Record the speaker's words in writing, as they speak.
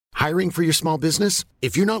Hiring for your small business?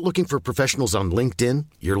 If you're not looking for professionals on LinkedIn,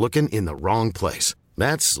 you're looking in the wrong place.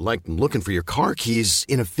 That's like looking for your car keys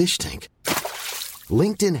in a fish tank.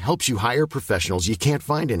 LinkedIn helps you hire professionals you can't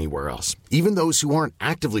find anywhere else, even those who aren't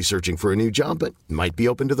actively searching for a new job but might be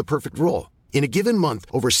open to the perfect role. In a given month,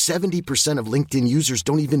 over 70% of LinkedIn users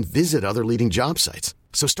don't even visit other leading job sites.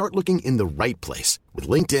 So start looking in the right place. With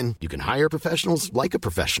LinkedIn, you can hire professionals like a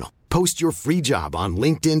professional. Post your free job on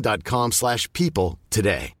linkedin.com/people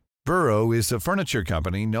today. Burrow is a furniture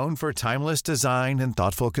company known for timeless design and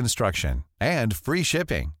thoughtful construction and free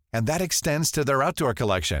shipping, and that extends to their outdoor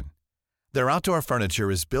collection. Their outdoor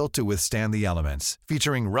furniture is built to withstand the elements,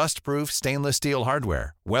 featuring rust-proof stainless steel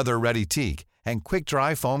hardware, weather-ready teak, and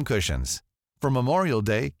quick-dry foam cushions. For Memorial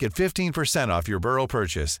Day, get 15% off your Burrow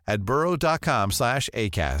purchase at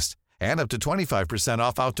burrow.com/ACAST and up to 25%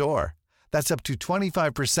 off outdoor. That's up to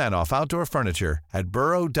 25% off outdoor furniture at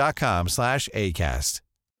burrow.com/ACAST.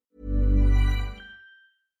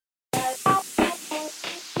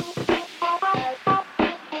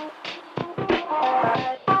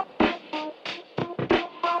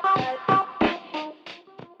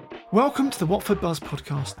 Welcome to the Watford Buzz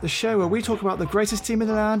podcast, the show where we talk about the greatest team in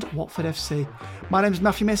the land, Watford FC. My name is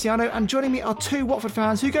Matthew Messiano, and joining me are two Watford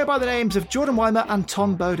fans who go by the names of Jordan Weimer and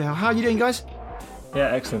Tom Bodell. How are you doing, guys?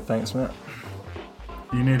 Yeah, excellent. Thanks, Matt.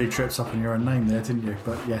 You nearly tripped up on your own name there, didn't you?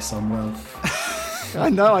 But yes, I'm well. I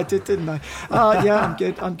know I did, didn't I? Yeah, I'm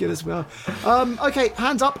good. I'm good as well. Okay,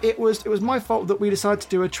 hands up. It was my fault that we decided to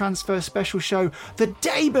do a transfer special show the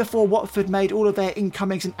day before Watford made all of their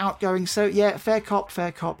incomings and outgoings. So yeah, fair cop.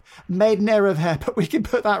 Made an error there, but we can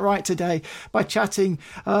put that right today by chatting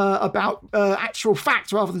about actual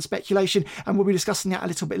facts rather than speculation, and we'll be discussing that a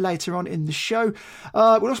little bit later on in the show.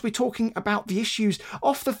 We'll also be talking about the issues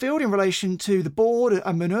off the field in relation to the board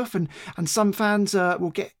and Manuf, and some fans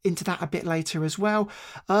will get into that a bit later as well.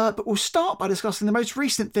 But we'll start by discussing the most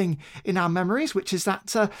recent thing in our memories, which is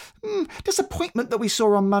that disappointment that we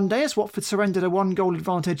saw on Monday as Watford surrendered a 1-goal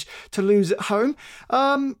advantage to lose at home.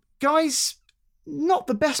 Guys, not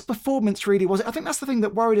the best performance really, was it? I think that's the thing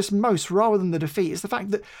that worried us most rather than the defeat, is the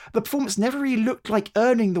fact that the performance never really looked like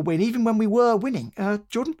earning the win, even when we were winning.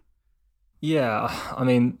 Jordan? Yeah, I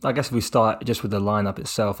mean, I guess if we start just with the lineup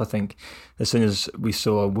itself, I think as soon as we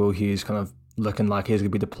saw Will Hughes kind of looking like he was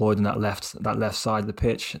going to be deployed on that left side of the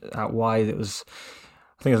pitch out wide, I think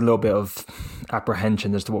there's a little bit of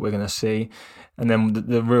apprehension as to what we're going to see, and then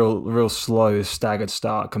the real slow staggered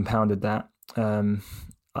start compounded that. I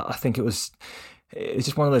think it's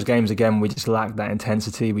just one of those games again. We just lacked that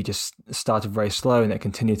intensity. We just started very slow, and it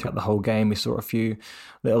continued throughout the whole game. We saw a few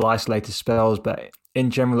little isolated spells, but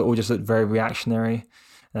in general, it all just looked very reactionary.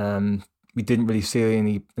 We didn't really see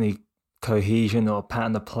any cohesion or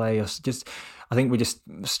pattern of play. I think we just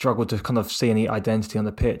struggled to kind of see any identity on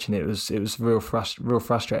the pitch, and it was real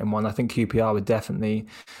frustrating one. I think QPR were definitely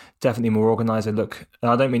more organised. They look,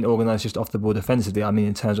 and I don't mean organised just off the ball defensively. I mean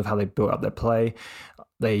in terms of how they built up their play.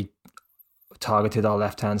 They targeted our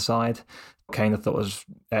left-hand side. Kane, I thought, was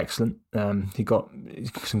excellent. He got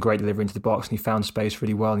some great delivery into the box, and he found space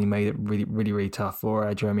really well, and he made it really, really, really tough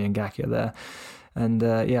for Jeremy and Ngakia there. And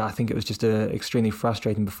I think it was just an extremely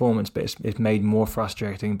frustrating performance, but it's made more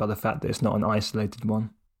frustrating by the fact that it's not an isolated one.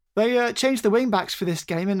 They changed the wing-backs for this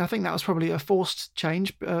game, and I think that was probably a forced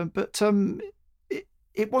change, but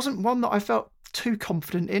it wasn't one that I felt too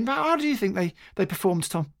confident in. How do you think they performed,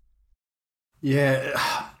 Tom? Yeah,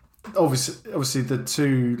 obviously the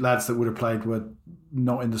two lads that would have played were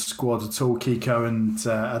not in the squad at all, Kiko and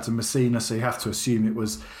Adam Messina, so you have to assume it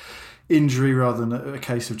was injury rather than a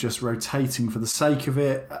case of just rotating for the sake of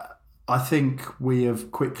it. I think we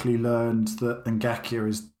have quickly learned that Ngakia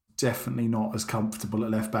is definitely not as comfortable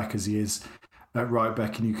at left back as he is at right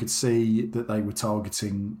back, and you could see that they were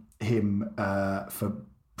targeting him for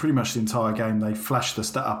pretty much the entire game. They flashed the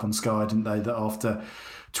stat up on Sky, didn't they, that after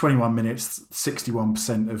 21 minutes,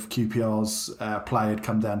 61% of QPR's play had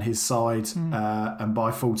come down his side, and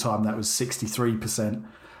by full time that was 63%.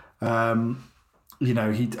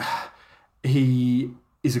 He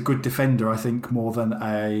is a good defender, I think, more than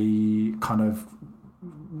a kind of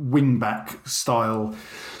wing-back style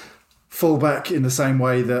fullback, in the same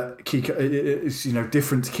way that Kiko is,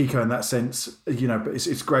 different to Kiko in that sense. But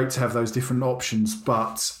it's great to have those different options.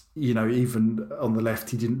 But even on the left,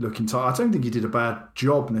 he didn't look entire. I don't think he did a bad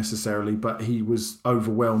job necessarily, but he was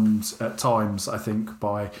overwhelmed at times, I think,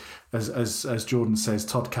 by, as Jordan says,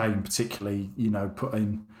 Todd Kane particularly. Put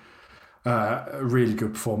in a really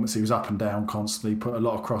good performance. He was up and down constantly, put a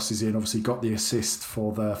lot of crosses in, obviously got the assist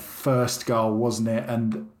for the first goal, wasn't it?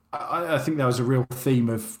 And I think that was a real theme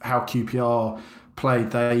of how QPR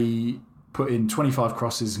played. They put in 25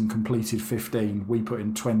 crosses and completed 15. We put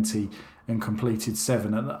in 20 and completed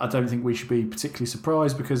 7. And I don't think we should be particularly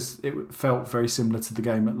surprised because it felt very similar to the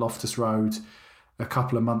game at Loftus Road a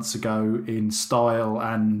couple of months ago in style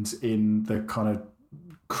and in the kind of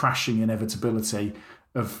crashing inevitability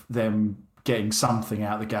of them getting something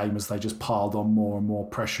out of the game as they just piled on more and more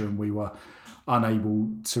pressure and we were unable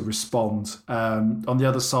to respond. On the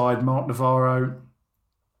other side, Mark Navarro,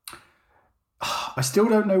 I still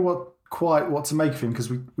don't know what to make of him because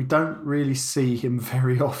we don't really see him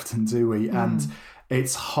very often, do we? And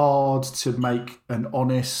it's hard to make an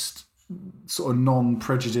honest, sort of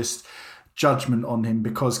non-prejudiced judgment on him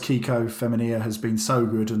because Kiko Femenia has been so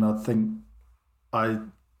good, and I think I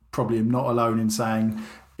probably am not alone in saying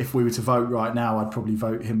if we were to vote right now, I'd probably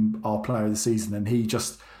vote him our player of the season. And he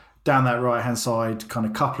just, down that right-hand side, kind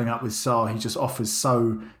of coupling up with Sarr, he just offers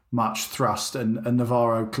so much thrust, and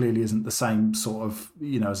Navarro clearly isn't the same sort of,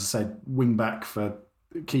 as I said, wing back for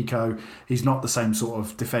Kiko. He's not the same sort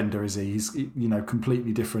of defender, is he? He's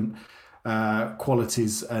completely different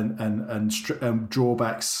qualities and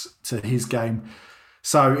drawbacks to his game.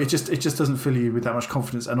 So it just doesn't fill you with that much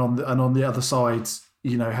confidence. And on the other side,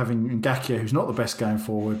 having Ngakia, who's not the best going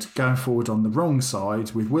forward on the wrong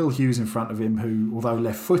side with Will Hughes in front of him, who, although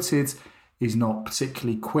left-footed, is not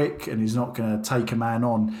particularly quick and he's not going to take a man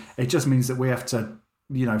on. It just means that we have to,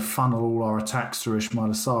 funnel all our attacks through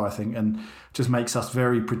Ismaila Sarr, I think, and just makes us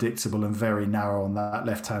very predictable and very narrow on that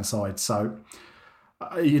left-hand side. So,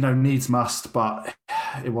 needs must, but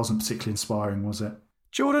it wasn't particularly inspiring, was it?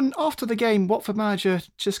 Jordan, after the game, Watford manager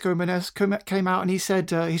Xisco Menez came out and he said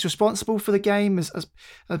he's responsible for the game, as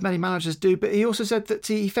many managers do, but he also said that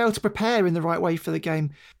he failed to prepare in the right way for the game.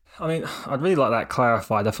 I mean, I'd really like that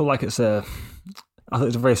clarified. I feel like it's a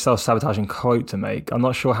very self-sabotaging quote to make. I'm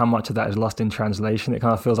not sure how much of that is lost in translation. It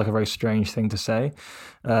kind of feels like a very strange thing to say.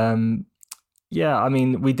 I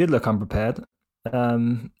mean, we did look unprepared.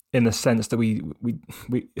 In the sense that we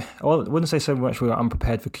I wouldn't say so much we were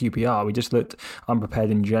unprepared for QPR. We just looked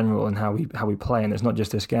unprepared in general and how we play, and it's not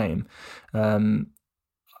just this game.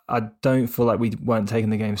 I don't feel like we weren't taking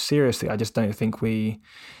the game seriously. I just don't think we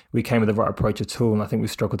came with the right approach at all, and I think we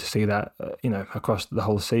struggled to see that across the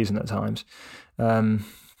whole season at times.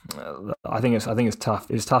 I think it's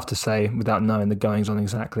tough. It's tough to say without knowing the goings on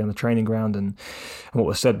exactly on the training ground and what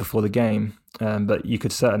was said before the game. But you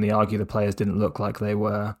could certainly argue the players didn't look like they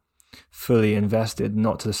were fully invested,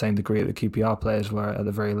 not to the same degree that the QPR players were at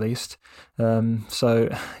the very least. So,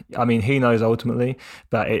 I mean, he knows ultimately,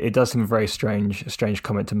 but it does seem a very strange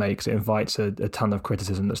comment to make because it invites a ton of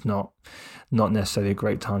criticism that's not necessarily a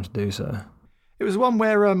great time to do so. It was one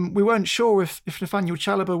where we weren't sure if Nathaniel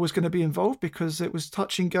Chalobah was going to be involved because it was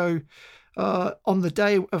touch and go on the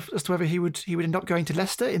day as to whether he would end up going to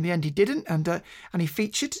Leicester. In the end, he didn't, and he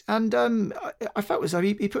featured. And I felt as though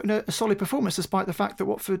he put in a solid performance despite the fact that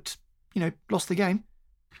Watford, lost the game.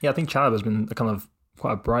 Yeah, I think Chalobah's been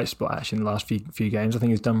quite a bright spot actually in the last few games. I think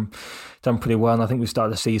he's done pretty well, and I think we've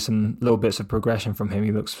started to see some little bits of progression from him.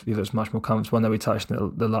 He looks much more comfortable. I know we touched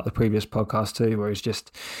on the previous podcast too, where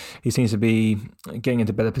he seems to be getting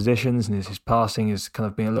into better positions, and his passing is kind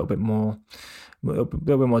of being a little bit more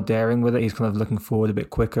daring with it. He's kind of looking forward a bit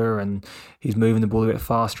quicker, and he's moving the ball a bit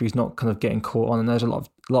faster. He's not kind of getting caught on. And there's a lot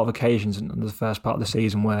of occasions in the first part of the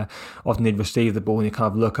season where often he'd receive the ball and he'd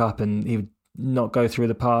kind of look up and he would not go through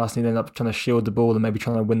the pass, and he'd end up trying to shield the ball and maybe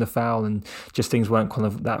trying to win the foul, and just things weren't kind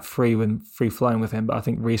of that free flowing with him. But I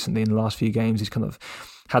think recently in the last few games he's kind of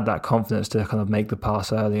had that confidence to kind of make the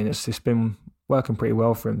pass early, and it's been working pretty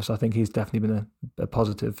well for him. So I think he's definitely been a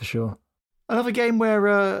positive for sure. Another game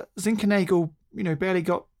where Zinchenko, barely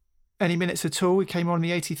got any minutes at all. He came on in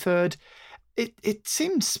the 83rd. It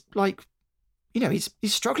seems like, he's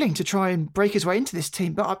struggling to try and break his way into this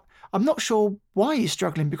team, but I'm not sure why he's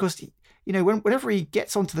struggling because whenever he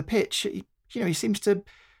gets onto the pitch, he seems to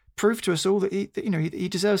prove to us all that he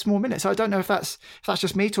deserves more minutes. I don't know if that's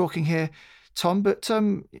just me talking here, Tom, but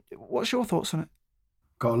what's your thoughts on it?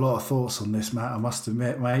 Got a lot of thoughts on this, Matt, I must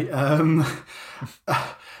admit, mate.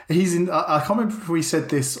 He's in. I can't remember if we said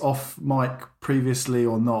this off mic previously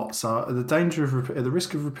or not. So at the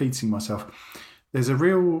risk of repeating myself, there's a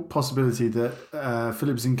real possibility that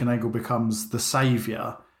Philip Zinchenko becomes the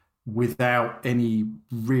saviour without any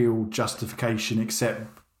real justification except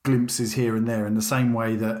glimpses here and there, in the same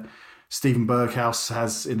way that Stephen Berghaus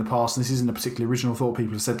has in the past, and this isn't a particularly original thought,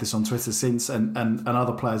 people have said this on Twitter since, and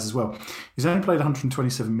other players as well. He's only played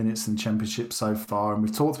 127 minutes in the Championship so far, and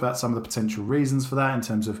we've talked about some of the potential reasons for that in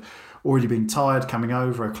terms of already being tired, coming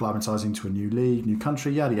over, acclimatising to a new league, new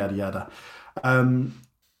country, yada, yada, yada.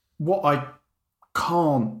 What I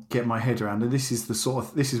can't get my head around, and this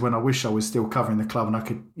is when I wish I was still covering the club and I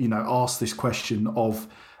could, ask this question of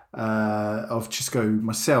Xisco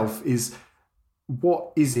myself, is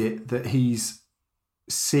what is it that he's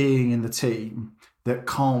seeing in the team that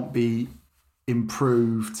can't be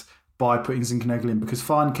improved by putting Zinckernagel in? Because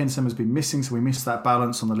fine, Ken Sema has been missing, so we missed that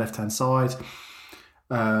balance on the left-hand side.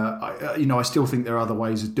 I still think there are other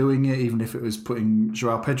ways of doing it, even if it was putting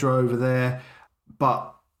Joao Pedro over there.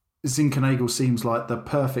 But Zinckernagel seems like the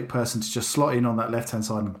perfect person to just slot in on that left-hand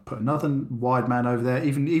side and put another wide man over there,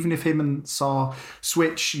 even if him and Sarr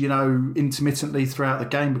switch, intermittently throughout the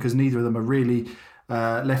game, because neither of them are really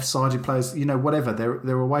left-sided players, whatever.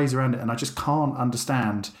 There are ways around it, and I just can't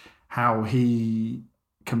understand how he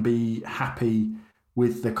can be happy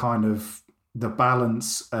with the kind of the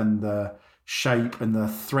balance and the shape and the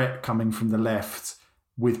threat coming from the left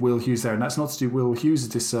with Will Hughes there. And that's not to do Will Hughes a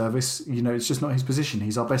disservice. It's just not his position.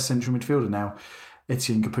 He's our best central midfielder now.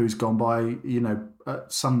 Etienne Capoe's gone by,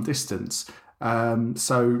 at some distance.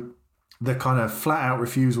 So the kind of flat-out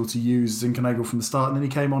refusal to use Zinckernagel from the start, and then he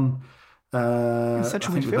came on...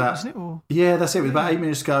 central midfield, isn't it? Or... Yeah, that's it. With about 8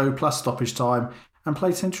 minutes to go, plus stoppage time, and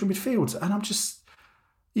played central midfield. And I'm just...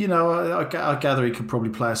 I gather he could probably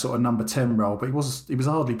play a sort of number 10 role, but he was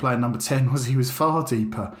hardly playing number 10, was he? He was far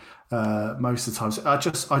deeper most of the time. So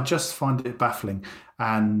I just find it baffling,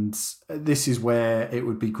 and this is where it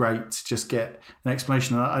would be great to just get an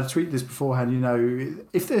explanation. And I tweeted this beforehand.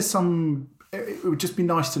 If there's it would just be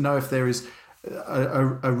nice to know if there is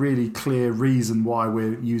a really clear reason why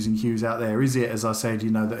we're using Hughes out there. Is it, as I said,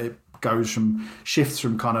 that it shifts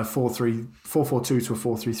from kind of 4-4-2 to a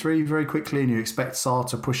 4-3-3 very quickly, and you expect Sarr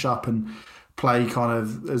to push up and play kind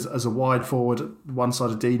of as a wide forward, one side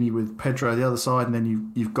of Deeney with Pedro the other side, and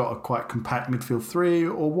then you've got a quite compact midfield three,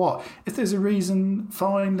 or what? If there's a reason,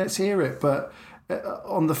 fine, let's hear it. But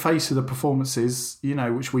on the face of the performances,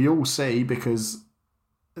 which we all see because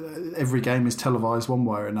every game is televised one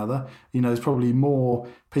way or another, there's probably more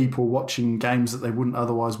people watching games that they wouldn't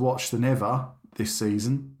otherwise watch than ever this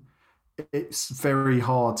season. It's very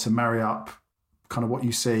hard to marry up kind of what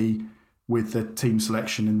you see with the team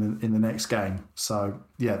selection in the next game. So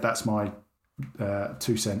yeah, that's my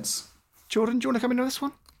 2 cents. Jordan, do you want to come into this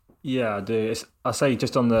one? Yeah, I do. I say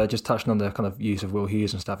just touching on the kind of use of Will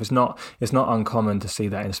Hughes and stuff. It's not uncommon to see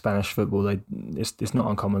that in Spanish football. It's not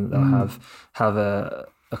uncommon that they'll have a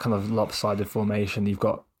kind of lopsided formation. You've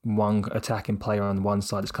got one attacking player on one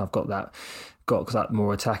side that's kind of got that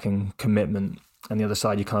more attacking commitment. And the other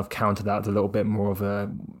side, you kind of counter that with a little bit more of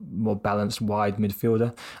a more balanced wide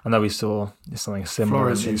midfielder. I know we saw something similar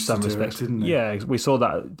in some respects. Didn't it? Yeah, we saw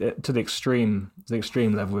that to the extreme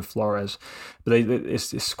level with Flores, but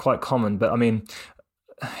it's quite common. But I mean,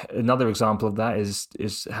 another example of that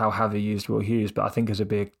is how Javi used Will Hughes, but I think there's a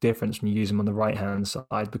big difference when you use him on the right hand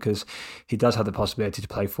side, because he does have the possibility to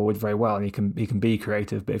play forward very well, and he can be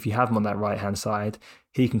creative. But if you have him on that right hand side,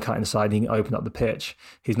 he can cut inside, he can open up the pitch.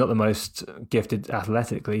 He's not the most gifted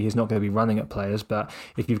athletically, he's not going to be running at players, but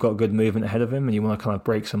if you've got good movement ahead of him and you want to kind of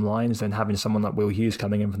break some lines, then having someone like Will Hughes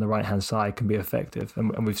coming in from the right hand side can be effective,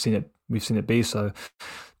 and we've seen it be so.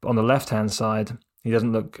 But on the left hand side, he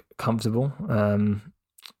doesn't look comfortable.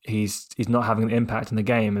 He's not having an impact on the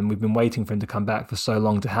game, and we've been waiting for him to come back for so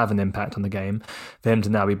long to have an impact on the game. For him to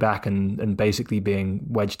now be back and basically being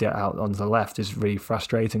wedged out onto the left is really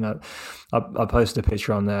frustrating. I posted a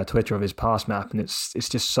picture on Twitter of his pass map, and it's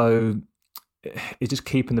just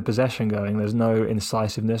keeping the possession going. There's no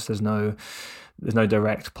incisiveness. There's no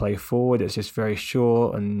direct play forward. It's just very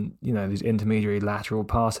short, and these intermediary lateral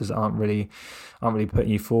passes aren't really putting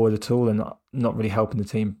you forward at all, and not really helping the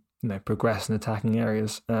team progress in attacking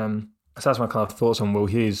areas. So that's my kind of thoughts on Will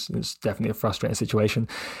Hughes. It's definitely a frustrating situation.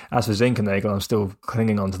 As for Zinckernagel, I'm still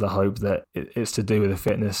clinging on to the hope that it's to do with a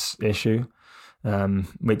fitness issue,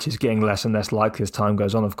 which is getting less and less likely as time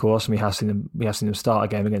goes on, of course. And we have seen him start a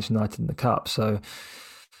game against United in the Cup. So,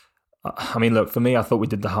 I mean, look, for me, I thought we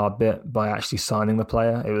did the hard bit by actually signing the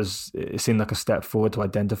player. It seemed like a step forward to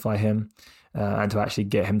identify him. And to actually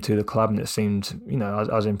get him to the club, and it seemed, I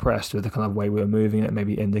was impressed with the kind of way we were moving. It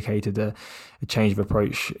maybe indicated a change of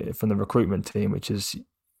approach from the recruitment team, which is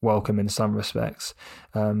welcome in some respects.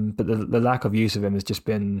 But the lack of use of him has just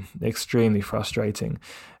been extremely frustrating.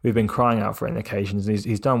 We've been crying out for it on occasions.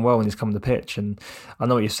 He's done well when he's come on the pitch, and I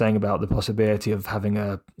know what you're saying about the possibility of having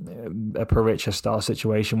a Pericha style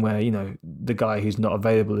situation where the guy who's not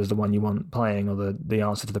available is the one you want playing, or the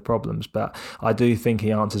answer to the problems. But I do think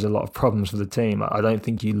he answers a lot of problems for the team. I don't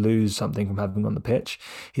think you lose something from having him on the pitch.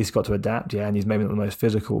 He's got to adapt, and he's maybe not the most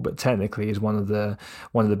physical, but technically he's one of the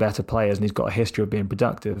better players, and he's got a history of being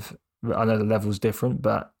productive. I know the level's different,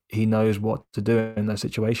 but he knows what to do in those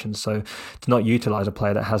situations. So to not utilise a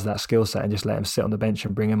player that has that skill set and just let him sit on the bench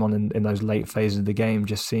and bring him on in those late phases of the game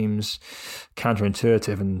just seems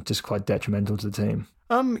counterintuitive and just quite detrimental to the team.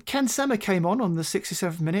 Ken Sema came on the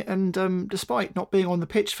 67th minute, and despite not being on the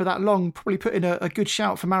pitch for that long, probably put in a good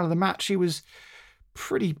shout for man of the match. He was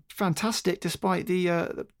pretty fantastic despite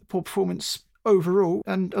the poor performance overall,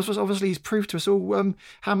 and obviously he's proved to us all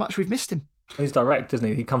how much we've missed him. He's direct, isn't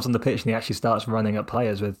he? He comes on the pitch and he actually starts running at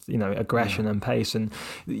players with, aggression and pace. And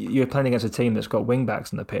you're playing against a team that's got wing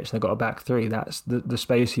backs on the pitch. They've got a back three. That's the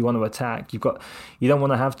space you want to attack. You don't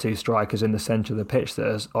want to have two strikers in the centre of the pitch that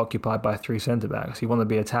is occupied by three centre backs. You want to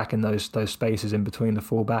be attacking those spaces in between the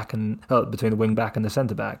full back and between the wing back and the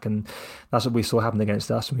centre back. And that's what we saw happen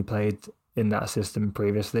against us when we played in that system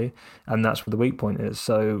previously, and that's where the weak point is.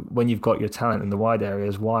 So when you've got your talent in the wide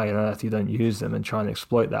areas, why on earth you don't use them and try and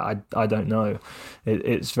exploit that? I don't know.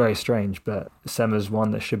 It's very strange, but Sema's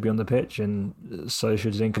one that should be on the pitch, and so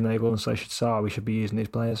should Zinchenko and so should Sarr. We should be using these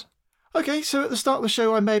players. Okay, so at the start of the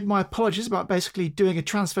show, I made my apologies about basically doing a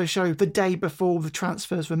transfer show the day before the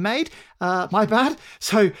transfers were made. My bad.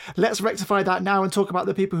 So let's rectify that now and talk about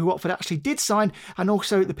the people who Watford actually did sign and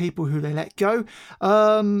also the people who they let go.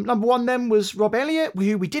 Number one then was Rob Elliott,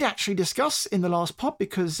 who we did actually discuss in the last pod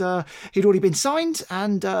because he'd already been signed,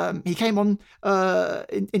 and he came on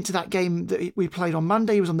into that game that we played on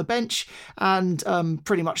Monday. He was on the bench and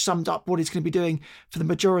pretty much summed up what he's going to be doing for the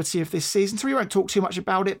majority of this season. So we won't talk too much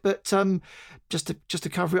about it, but just to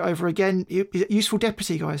cover it over again, useful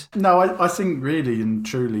deputy, guys. No, I think really and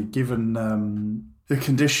truly, given the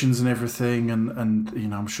conditions and everything, and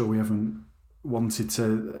I'm sure we haven't wanted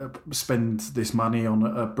to spend this money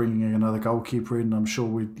on bringing another goalkeeper in. I'm sure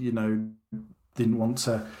we didn't want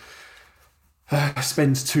to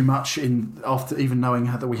spend too much in after even knowing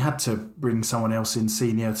that we had to bring someone else in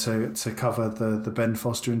senior to cover the Ben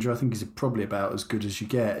Foster injury. I think he's probably about as good as you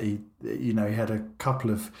get. He had a couple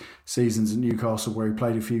of seasons at Newcastle where he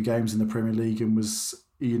played a few games in the Premier League and was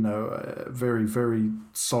very, very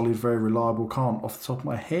solid, very reliable. Can't off the top of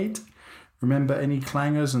my head remember any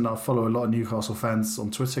clangers, and I follow a lot of Newcastle fans on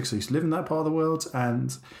Twitter because I used to live in that part of the world,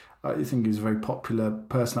 and I think he's a very popular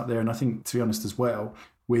person up there. And I think, to be honest as well,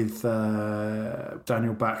 with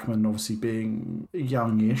Daniel Bachmann obviously being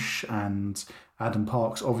youngish and Adam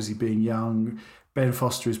Parks obviously being young, Ben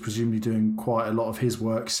Foster is presumably doing quite a lot of his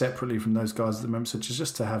work separately from those guys at the moment. So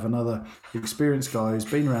just to have another experienced guy who's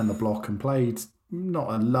been around the block and played not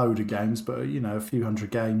a load of games, but a few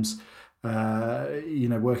hundred games,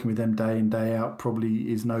 working with them day in, day out probably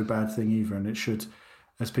is no bad thing either. And it should,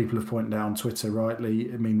 as people have pointed out on Twitter rightly,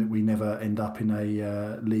 mean that we never end up in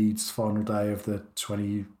a Leeds final day of the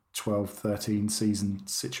 2012-13 season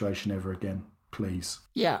situation ever again, please.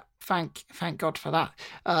 Yeah, thank God for that.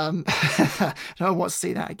 No one wants to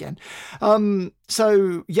see that again.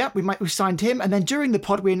 So yeah, we signed him, and then during the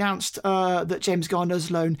pod we announced that James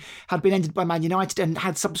Garner's loan had been ended by Man United and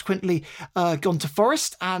had subsequently gone to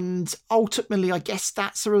Forest, and ultimately I guess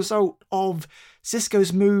that's a result of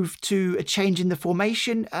Xisco's move to a change in the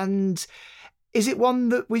formation. And is it one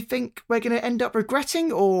that we think we're going to end up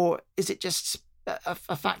regretting, or is it just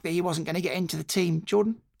a fact that he wasn't going to get into the team?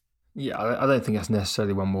 Jordan? Yeah, I don't think that's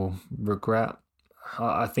necessarily one we'll regret.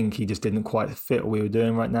 I think he just didn't quite fit what we were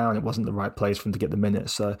doing right now, and it wasn't the right place for him to get the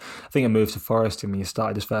minutes. So I think a move to Forest, he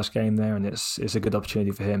started his first game there, and it's a good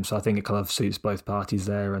opportunity for him. So I think it kind of suits both parties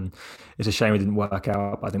there, and it's a shame it didn't work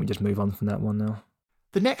out. I think we just move on from that one now.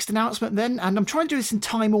 The next announcement then, and I'm trying to do this in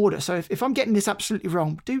time order, so if I'm getting this absolutely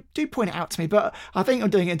wrong, do point it out to me, but I think I'm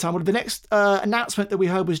doing it in time order. The next announcement that we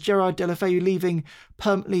heard was Gerard Deulofeu leaving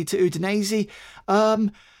permanently to Udinese.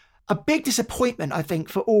 A big disappointment, I think,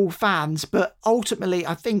 for all fans, but ultimately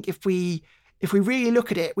I think if we really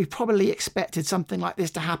look at it, we probably expected something like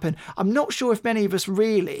this to happen. I'm not sure if many of us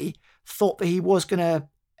really thought that he was going to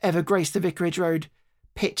ever grace the Vicarage Road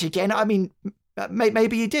pitch again. I mean,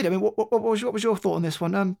 maybe you did. I mean, what was your thought on this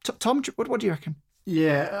one? Tom, what do you reckon?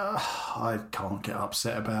 Yeah, I can't get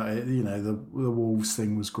upset about it. The Wolves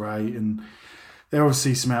thing was great, and there were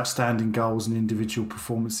obviously some outstanding goals and individual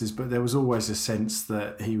performances, but there was always a sense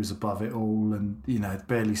that he was above it all, and it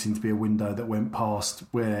barely seemed to be a window that went past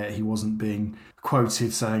where he wasn't being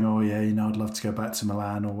quoted saying, "Oh yeah, I'd love to go back to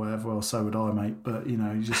Milan or whatever." Well, so would I, mate. But you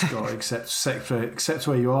just got to accept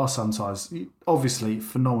where you are sometimes. Obviously,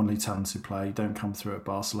 phenomenally talented player. You don't come through at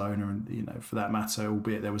Barcelona, and for that matter,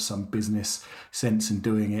 albeit there was some business sense in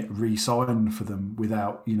doing it, re-sign for them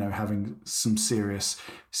without having some serious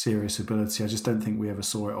ability. I just don't think we ever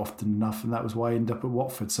saw it often enough, and that was why he ended up at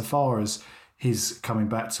Watford. So far as his coming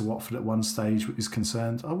back to Watford at one stage is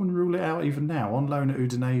concerned, I wouldn't rule it out even now. On loan at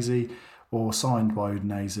Udinese, or signed by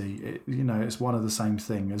Udinese. It's one of the same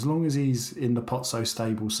thing. As long as he's in the Pozzo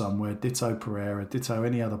stable somewhere, ditto Pereira, ditto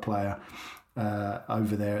any other player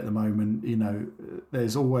over there at the moment,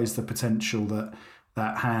 there's always the potential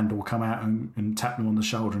that hand will come out and tap them on the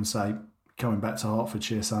shoulder and say, coming back to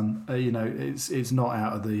Hertfordshire, son. It's not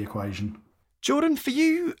out of the equation. Jordan, for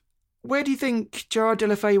you, where do you think Gerard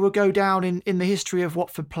Deulofeu will go down in the history of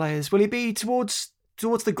Watford players? Will he be towards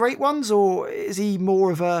the great ones, or is he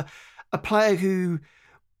more of a player who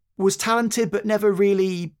was talented but never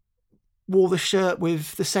really wore the shirt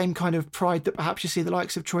with the same kind of pride that perhaps you see the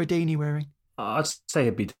likes of Troy Deeney wearing? I'd say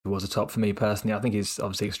he'd be towards the top for me personally. I think he's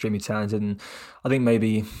obviously extremely talented, and I think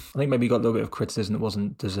maybe he got a little bit of criticism that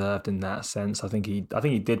wasn't deserved in that sense. I think he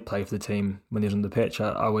did play for the team when he was on the pitch.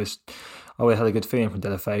 I always had a good feeling from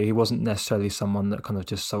Deulofeu. He wasn't necessarily someone that kind of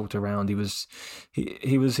just sulked around. He was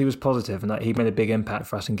positive, and he made a big impact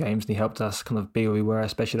for us in games, and he helped us kind of be where we were,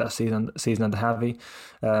 especially that season under Javi.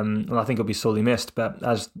 And I think it'll be sorely missed. But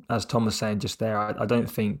as Tom was saying just there, I don't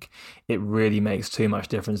think it really makes too much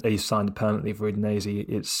difference. He's signed permanently for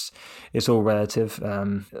Udinese. It's all relative.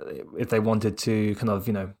 If they wanted to kind of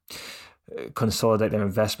consolidate their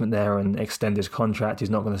investment there and extend his contract, he's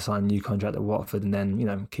not going to sign a new contract at Watford and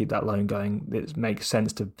then keep that loan going. It makes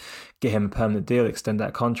sense to get him a permanent deal, extend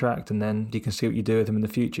that contract, and then you can see what you do with him in the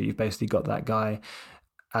future. You've basically got that guy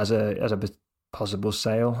as a possible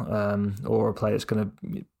sale, or a player that's going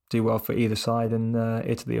to do well for either side in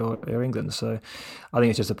Italy or England. So I think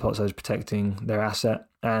it's just a Pozzo's protecting their asset,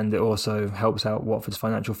 and it also helps out Watford's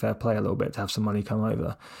financial fair play a little bit to have some money come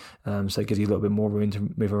over. So it gives you a little bit more room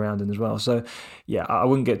to move around in as well. So yeah, I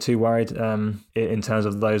wouldn't get too worried in terms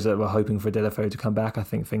of those that were hoping for Deulofeu to come back. I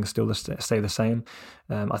think things still stay the same.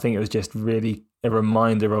 I think it was just really a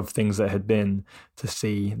reminder of things that had been, to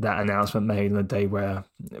see that announcement made on a day where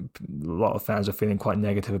a lot of fans are feeling quite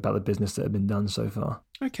negative about the business that had been done so far.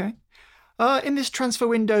 Okay. In this transfer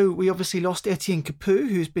window, we obviously lost Etienne Capoue,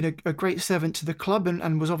 who's been a great servant to the club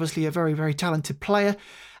and was obviously a very, very talented player.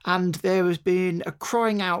 And there has been a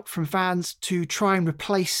crying out from fans to try and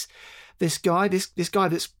replace this guy, this guy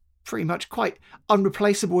that's pretty much quite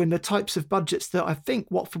unreplaceable in the types of budgets that I think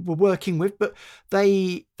Watford were working with. But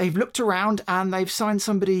they've looked around and they've signed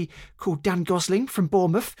somebody called Dan Gosling from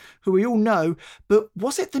Bournemouth, who we all know. But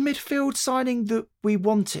was it the midfield signing that we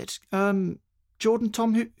wanted? Jordan,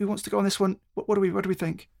 Tom, who wants to go on this one? What do we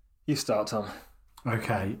think? You start, Tom.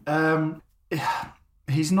 Okay.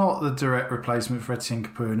 He's not the direct replacement for Etienne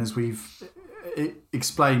Capoue, and as we've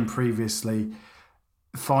explained previously,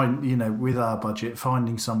 with our budget,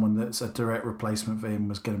 finding someone that's a direct replacement for him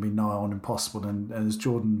was going to be nigh on impossible. And as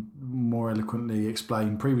Jordan more eloquently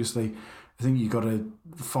explained previously, I think you've got to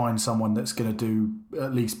find someone that's going to do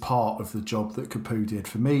at least part of the job that Capoue did.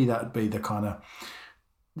 For me, that would be the kind of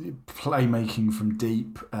playmaking from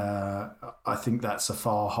deep. I think that's a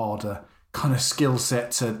far harder kind of skill set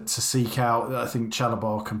to seek out. I think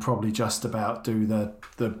Chalobah can probably just about do the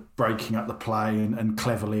breaking up the play and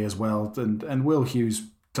cleverly as well. And Will Hughes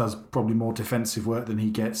does probably more defensive work than he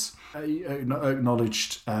gets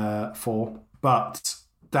acknowledged for. But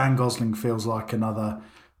Dan Gosling feels like another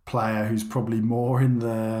player who's probably more in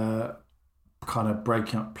the kind of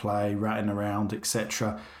breaking up play, ratting around,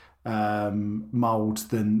 etc. mould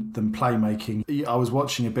than playmaking. I was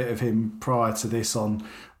watching a bit of him prior to this on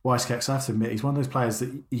Wisecats. I have to admit, he's one of those players that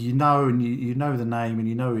and you know the name and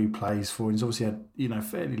you know who he plays for. And he's obviously had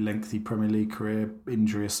fairly lengthy Premier League career,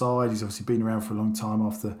 injury aside. He's obviously been around for a long time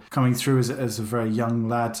after coming through as a very young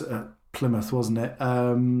lad at Plymouth, wasn't it?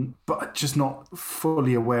 But just not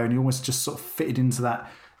fully aware, and he almost just sort of fitted into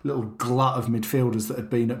that little glut of midfielders that had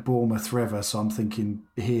been at Bournemouth forever. So I'm thinking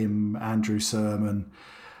him, Andrew Sermon.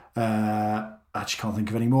 Actually can't think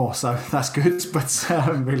of any more, so that's good, but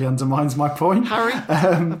really undermines my point. Harry,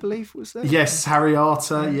 I believe, was there? Yes, Harry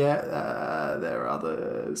Arter, there are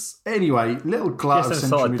others. Anyway, little glut of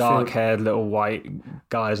central sort of midfield. dark-haired little white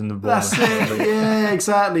guys in the ball. That's it, yeah,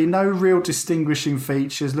 exactly. No real distinguishing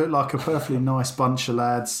features, look like a perfectly nice bunch of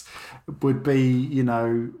lads. Would be,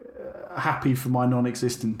 happy for my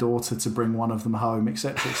non-existent daughter to bring one of them home,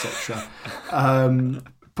 etc., etc.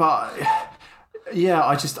 But... yeah,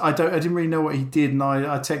 I didn't really know what he did, and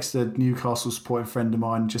I texted a Newcastle supporting friend of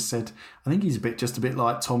mine and just said, I think he's just a bit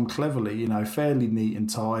like Tom Cleverley, fairly neat and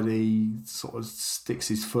tidy, sort of sticks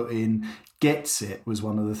his foot in, gets it, was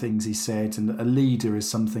one of the things he said, and a leader is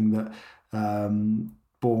something that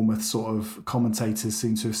Bournemouth sort of commentators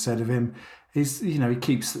seem to have said of him.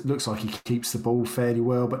 Looks like he keeps the ball fairly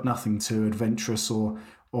well, but nothing too adventurous or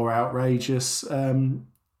outrageous.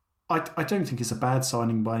 I don't think it's a bad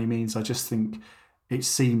signing by any means. I just think it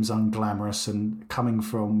seems unglamorous, and coming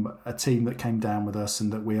from a team that came down with us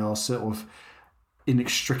and that we are sort of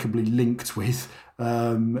inextricably linked with,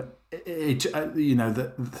 that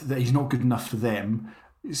he's not good enough for them.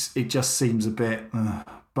 It just seems a bit.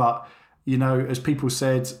 But as people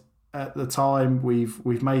said at the time,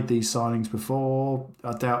 we've made these signings before.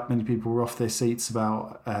 I doubt many people were off their seats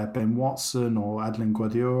about Ben Watson or Adlin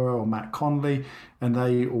Guadura or Matt Conley, and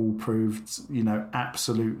they all proved,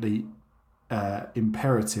 absolutely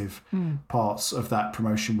imperative parts of that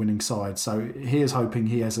promotion-winning side. So he is hoping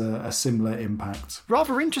he has a similar impact.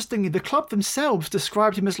 Rather interestingly, the club themselves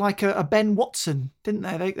described him as like a Ben Watson, didn't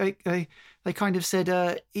they? They kind of said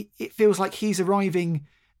it feels like he's arriving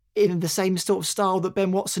in the same sort of style that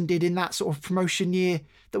Ben Watson did in that sort of promotion year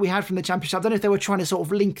that we had from the Championship. I don't know if they were trying to sort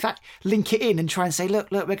of link it in and try and say,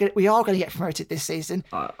 look, we are going to get promoted this season.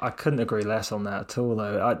 I couldn't agree less on that at all,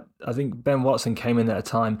 though. I think Ben Watson came in at a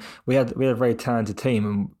time we had a very talented team,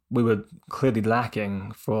 and we were clearly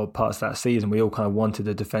lacking for parts of that season. We all kind of wanted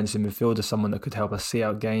a defensive midfielder, someone that could help us see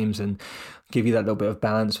out games and give you that little bit of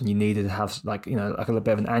balance when you needed to have like a little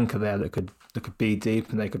bit of an anchor there that could be deep,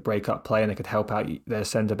 and they could break up play, and they could help out their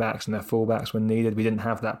centre backs and their full backs when needed. We didn't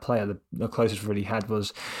have that player. The closest we really had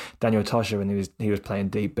was Daniel Tosher, and he was playing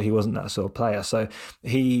deep, but he wasn't that sort of player. So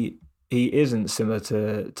he isn't similar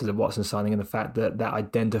to the Watson signing in the fact that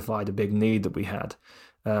identified a big need that we had.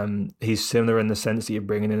 He's similar in the sense that you're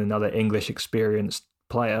bringing in another English experienced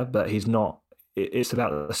player, but he's not. It's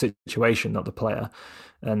about the situation, not the player.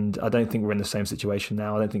 And I don't think we're in the same situation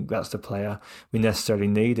now. I don't think that's the player we necessarily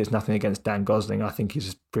need. It's nothing against Dan Gosling. I think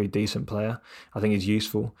he's a pretty decent player. I think he's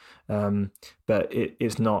useful. But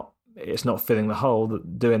it's not filling the hole.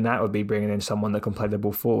 Doing that would be bringing in someone that can play the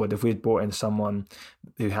ball forward. If we'd brought in someone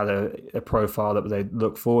who had a profile that they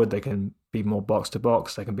look forward, they can be more box to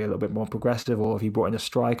box, they can be a little bit more progressive, or if you brought in a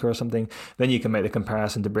striker or something, then you can make the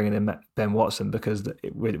comparison to bringing in Ben Watson, because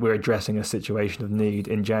we're addressing a situation of need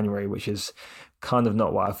in January, which is kind of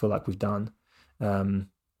not what I feel like we've done. But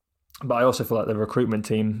I also feel like the recruitment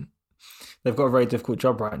team, they've got a very difficult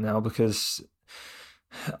job right now, because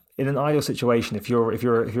in an ideal situation, if you're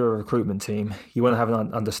a recruitment team, you want to have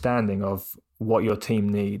an understanding of what your team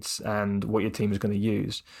needs and what your team is going to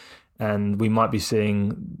use. And we might be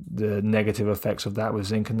seeing the negative effects of that with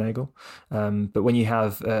Zinkernagel. But when you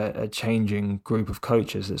have a changing group of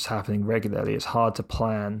coaches that's happening regularly, it's hard to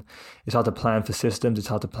plan. It's hard to plan for systems. It's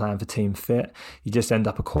hard to plan for team fit. You just end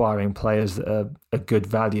up acquiring players that are a good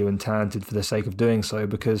value and talented for the sake of doing so,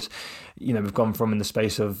 because we've gone from, in the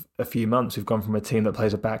space of a few months, we've gone from a team that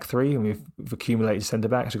plays a back three, and we've accumulated centre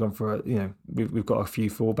backs. We've gone for we've got a few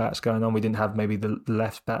full backs going on. We didn't have maybe the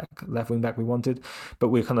left wing back we wanted, but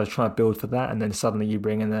we're kind of trying to build for that. And then suddenly you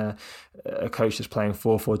bring in a coach that's playing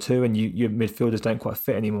 4-4-2, and your midfielders don't quite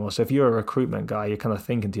fit anymore. So if you're a recruitment guy, you're kind of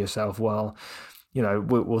thinking to yourself, well,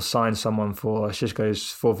 we'll sign someone for Shishko's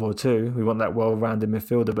 4-4-2. We want that well-rounded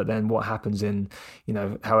midfielder, but then what happens in,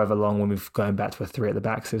 however long, when we've going back to a 3 at the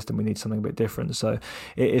back system, we need something a bit different. So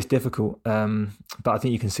it's difficult, but I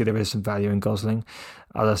think you can see there is some value in Gosling.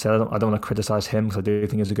 As I said, I don't want to criticise him, because I do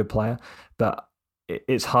think he's a good player, but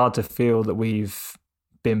it's hard to feel that we've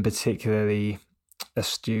been particularly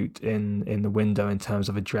astute in the window in terms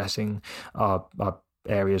of addressing our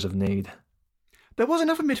areas of need. There was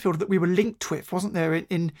another midfielder that we were linked with, wasn't there,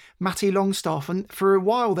 in Matty Longstaff? And for a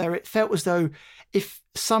while there, it felt as though if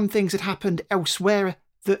some things had happened elsewhere,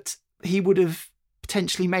 that he would have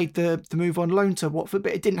potentially made the move on loan to Watford,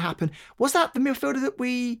 but it didn't happen. Was that the midfielder that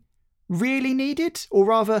we really needed, or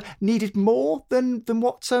rather needed more than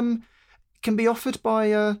what can be offered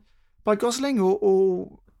by Gosling,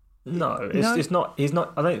 or? No, it's not. He's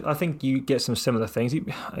not. I think you get some similar things.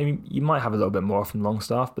 You might have a little bit more from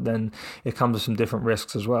Longstaff, but then it comes with some different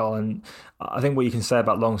risks as well. And I think what you can say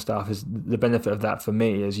about Longstaff is the benefit of that for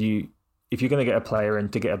me is if you're going to get a player in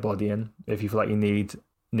to get a body in, if you feel like you need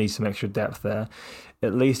some extra depth there,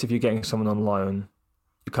 at least if you're getting someone on loan,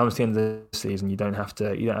 it comes to the end of the season, you don't have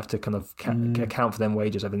to kind of account for them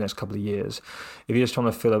wages over the next couple of years. If you're just trying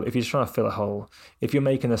to fill a hole, if you're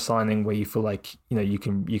making a signing where you feel like you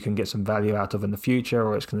can get some value out of in the future,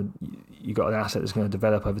 or you got an asset that's going to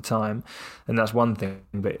develop over time, then that's one thing.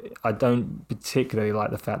 But I don't particularly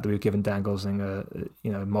like the fact that we've given Dan Gosling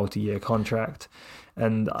a multi-year contract.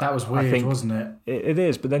 And that was weird, wasn't it? It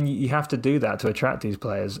is, but then you have to do that to attract these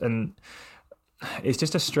players, and it's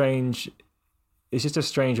just a strange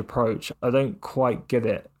approach. I don't quite get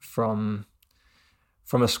it from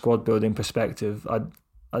a squad building perspective.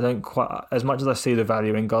 I don't quite, as much as I see the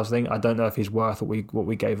value in Gosling, I don't know if he's worth what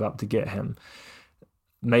we gave up to get him.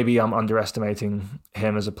 maybe I'm underestimating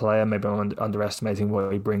him as a player. Maybe I'm underestimating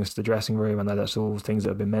what he brings to the dressing room. I know that's all things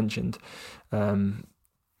that have been mentioned,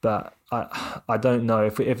 but I don't know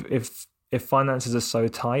if finances are so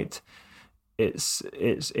tight. It's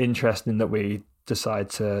interesting that we decide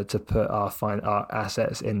to put our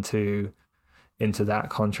assets into that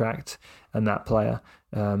contract and that player,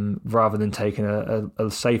 rather than taking a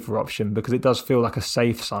safer option, because it does feel like a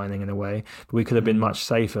safe signing in a way, but we could have been much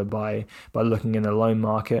safer by looking in the loan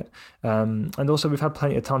market, and also we've had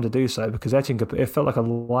plenty of time to do so, because it felt like a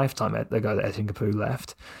lifetime ago that Etienne Capoue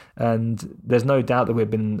left, and there's no doubt that we've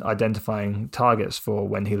been identifying targets for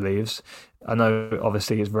when he leaves. I know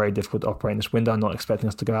obviously it's very difficult to operate in this window. I'm not expecting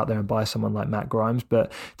us to go out there and buy someone like Matt Grimes,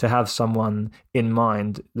 but to have someone in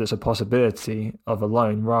mind that's a possibility of a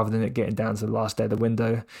loan rather than it getting down to the last day of the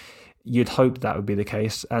window, you'd hope that would be the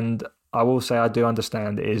case. And I will say I do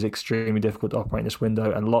understand it is extremely difficult to operate in this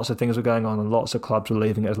window, and lots of things were going on and lots of clubs were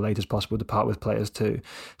leaving it as late as possible to part with players too.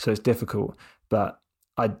 So it's difficult, but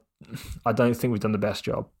I don't think we've done the best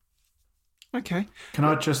job. Okay. Can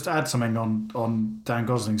I just add something on Dan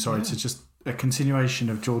Gosling? Sorry, to just a continuation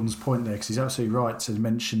of Jordan's point there, because he's absolutely right to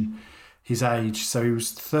mention his age. So he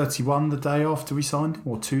was 31 the day after we signed him,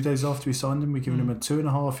 or 2 days after we signed him. We're giving him a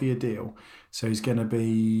 2.5 year deal. So he's going to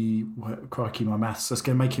be, crikey, my maths, that's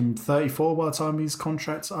going to make him 34 by the time his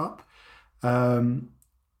contract's up.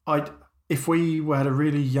 If we had a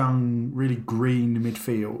really young, really green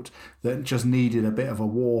midfield that just needed a bit of a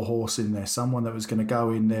war horse in there, someone that was going to go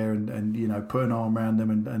in there and put an arm around them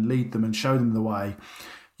and lead them and show them the way,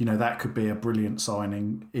 that could be a brilliant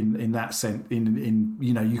signing in that sense.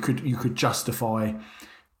 You could justify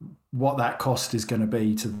what that cost is going to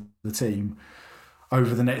be to the team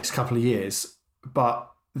over the next couple of years. But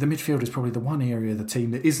the midfield is probably the one area of the team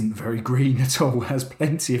that isn't very green at all, has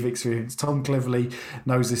plenty of experience. Tom Cleverley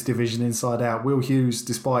knows this division inside out. Will Hughes,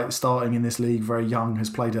 despite starting in this league very young, has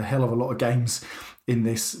played a hell of a lot of games in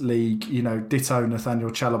this league. Ditto Nathaniel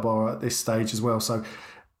Chalobah at this stage as well. So,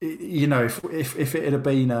 if it had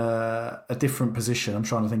been a different position, I'm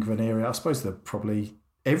trying to think of an area. I suppose they're probably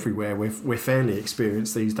everywhere. We're fairly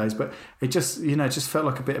experienced these days, but it just felt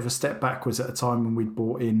like a bit of a step backwards at a time when we'd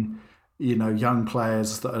brought in young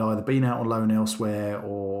players that had either been out on loan elsewhere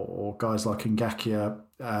or guys like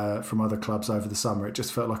Ngakia from other clubs over the summer. It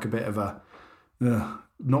just felt like a bit of a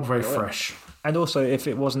not very fresh. And also, if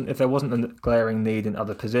there wasn't a glaring need in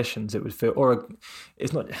other positions, it would feel,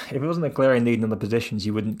 if it wasn't a glaring need in other positions,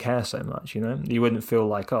 you wouldn't care so much. You wouldn't feel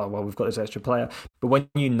like, oh well, we've got this extra player. But when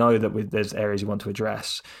you know that there's areas you want to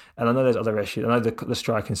address, and I know there's other issues. I know the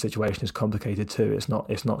striking situation is complicated too. It's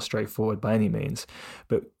not straightforward by any means.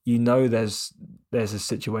 But there's a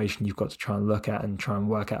situation you've got to try and look at and try and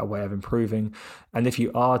work out a way of improving. And if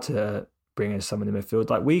you are to bring in someone in midfield,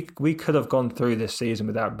 like we could have gone through this season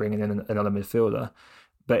without bringing in another midfielder,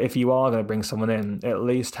 but if you are going to bring someone in, at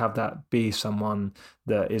least have that be someone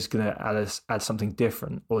that is going to add something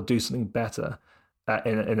different or do something better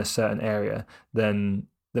in a certain area than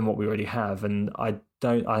what we already have. And I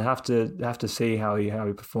have to see how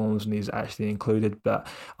he performs when he's actually included, but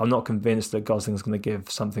I'm not convinced that Gosling's going to give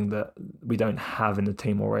something that we don't have in the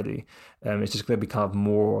team already. It's just going to be kind of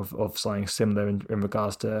more of something similar in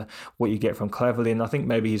regards to what you get from Cleverley. And I think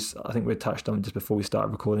I think we touched on just before we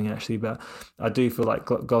started recording actually, but I do feel like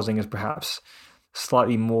Gosling is perhaps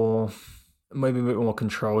slightly more, maybe a bit more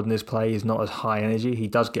controlled in his play. He's not as high energy. He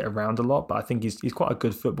does get around a lot, but I think he's quite a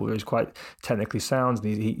good footballer. He's quite technically sound,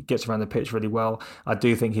 and he gets around the pitch really well. I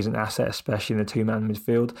do think he's an asset, especially in the two-man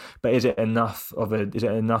midfield. But is it enough of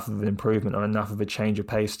an improvement or enough of a change of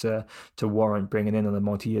pace to warrant bringing in on a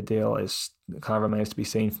multi-year deal? It kind of remains to be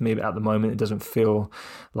seen for me. But at the moment, it doesn't feel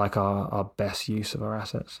like our best use of our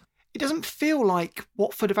assets. It doesn't feel like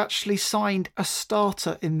Watford have actually signed a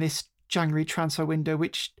starter in this January transfer window,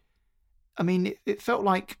 which, I mean, it felt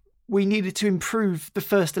like we needed to improve the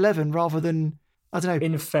first 11 rather than, I don't know.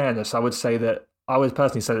 In fairness, I would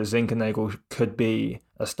personally say that Zinkernagel could be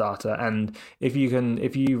a starter. And if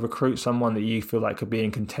you recruit someone that you feel like could be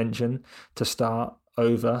in contention to start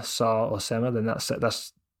over Sarr or Sema, then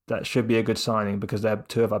that should be a good signing because they're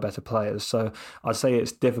two of our better players. So I'd say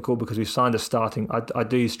it's difficult because we've signed a starting. I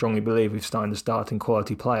do strongly believe we've signed a starting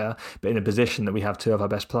quality player, but in a position that we have two of our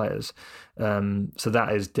best players. So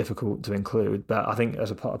that is difficult to include. But I think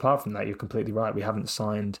apart from that, you're completely right. We haven't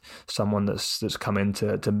signed someone that's come in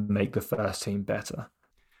to make the first team better.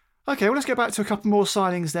 Okay, well, let's go back to a couple more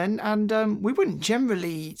signings then. And we wouldn't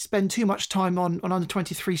generally spend too much time on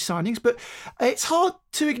under-23 signings, but it's hard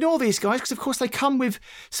to ignore these guys because, of course, they come with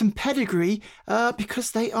some pedigree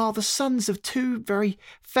because they are the sons of two very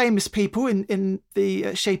famous people in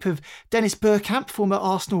the shape of Dennis Bergkamp, former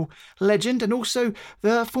Arsenal legend, and also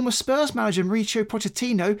the former Spurs manager, Mauricio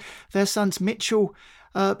Pochettino. Their sons, Mitchell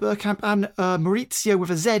Bergkamp and Maurizio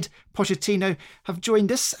with a Z Pochettino have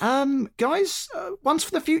joined us. Guys, one's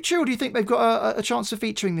for the future, or do you think they've got a chance of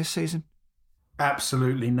featuring this season?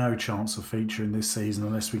 Absolutely no chance of featuring this season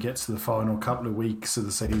unless we get to the final couple of weeks of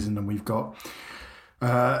the season and we've got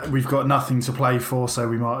nothing to play for, so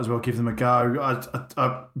we might as well give them a go.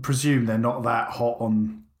 I presume they're not that hot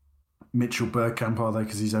on Mitchell Bergkamp, are they?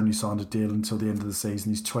 Because he's only signed a deal until the end of the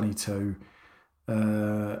season. He's 22.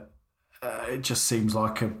 It just seems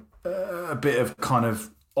like a bit of kind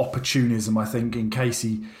of opportunism, I think, in case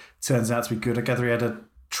he turns out to be good. I gather he had a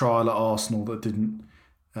trial at Arsenal that didn't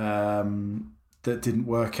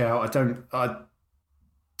work out. I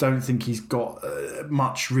don't think he's got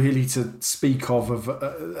much really to speak of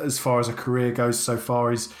as far as a career goes so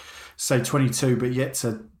far. He's say 22, but yet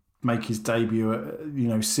to make his debut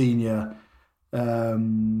at senior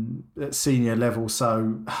level.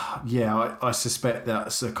 So yeah, I suspect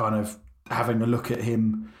that's a kind of having a look at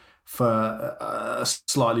him for a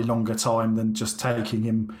slightly longer time than just taking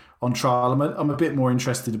him on trial. I'm a bit more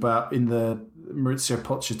interested in the Maurizio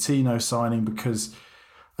Pochettino signing because,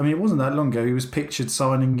 I mean, it wasn't that long ago he was pictured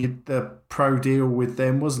signing the pro deal with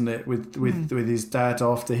them, wasn't it? With his dad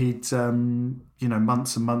after he'd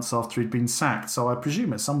months and months after he'd been sacked. So I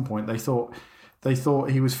presume at some point they thought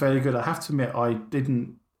he was fairly good. I have to admit I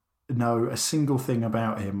didn't know a single thing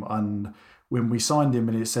about him, and when we signed him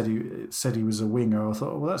and it said he was a winger, I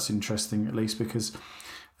thought, well, that's interesting at least because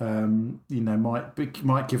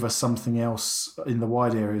might give us something else in the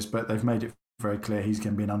wide areas. But they've made it very clear he's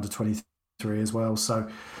going to be an under-23 as well. So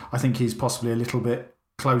I think he's possibly a little bit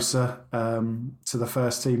closer to the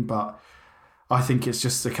first team. But I think it's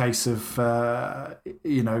just a case of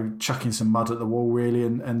chucking some mud at the wall really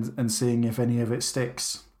and seeing if any of it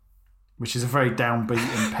sticks. Which is a very downbeat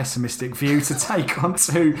and pessimistic view to take on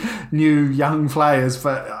two new young players.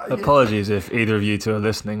 But apologies if either of you two are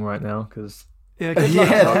listening right now, because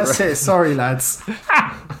that's it. Sorry, lads.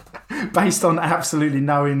 Based on absolutely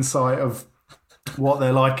no insight of what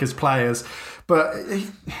they're like as players, but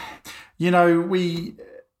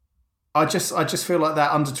I just feel like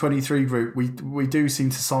that under-23 group. We do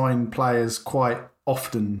seem to sign players quite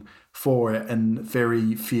often for it, and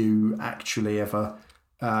very few actually ever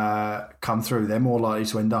come through. They're more likely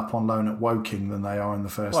to end up on loan at Woking than they are in the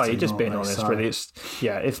first team. Well, you're just being honest, really.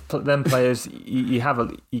 If them players, you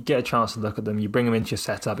get a chance to look at them, you bring them into your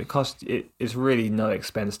setup. It's really no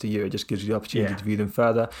expense to you. It just gives you the opportunity to view them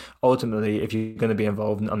further. Ultimately, if you're going to be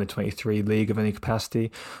involved in under 23 league of any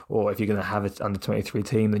capacity, or if you're going to have an under 23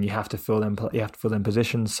 team, then you have to fill them. You have to fill them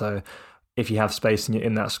positions. So if you have space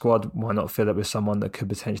in that squad, why not fill it with someone that could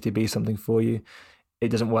potentially be something for you? It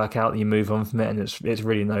doesn't work out, and you move on from it, and it's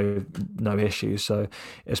really no issue. So,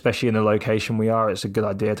 especially in the location we are, it's a good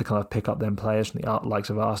idea to kind of pick up them players from the likes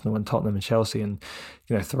of Arsenal and Tottenham and Chelsea, and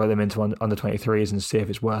throw them into under 23s and see if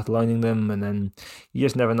it's worth loaning them. And then you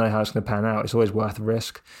just never know how it's going to pan out. It's always worth the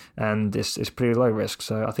risk, and it's pretty low risk.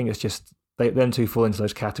 So I think it's just them two fall into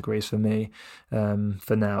those categories for me,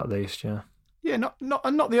 for now at least. Yeah. Yeah, not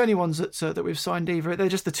the only ones that we've signed either. They're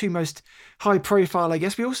just the two most high profile, I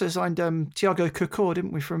guess. We also signed Thiago Cucor,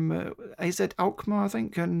 didn't we, from AZ Alkmaar, I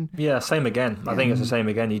think. And yeah, same again. I think it's the same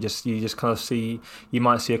again. You just kind of see, you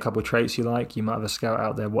might see a couple of traits you like. You might have a scout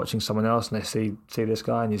out there watching someone else, and they see this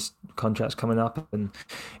guy and his contract's coming up and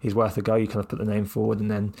he's worth a go. You kind of put the name forward,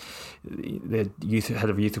 and then the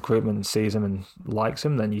head of youth recruitment sees him and likes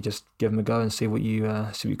him. Then you just give him a go and see what you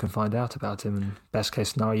can find out about him. And best case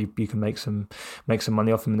scenario, you can make some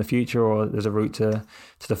money off him in the future, or there's a route to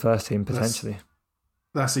the first team potentially.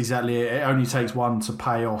 That's exactly it. It only takes one to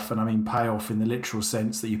pay off, and I mean pay off in the literal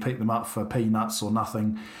sense that you pick them up for peanuts or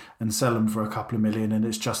nothing and sell them for a couple of million, and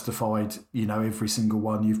it's justified, every single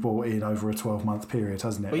one you've bought in over a 12-month period,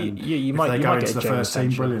 hasn't it? Well, you might go get into the first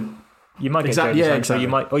team, brilliant. You might get exactly.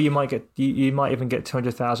 You might even get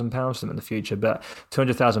 £200,000 from them in the future. But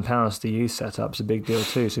 £200,000 to youth setup's a big deal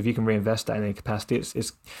too. So if you can reinvest that in any capacity,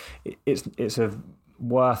 it's a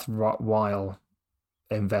worthwhile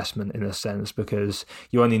investment in a sense, because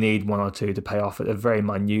you only need one or two to pay off at a very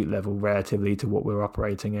minute level relatively to what we're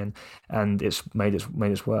operating in, and it's made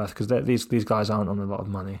its worth, because these guys aren't on a lot of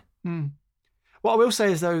money. What I will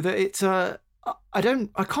say is though that it's I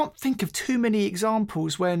can't think of too many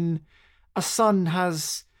examples when a son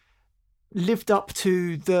has lived up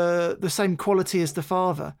to the same quality as the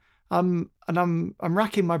father. And I'm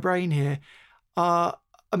racking my brain here. I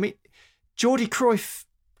mean, Geordie Cruyff,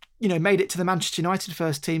 made it to the Manchester United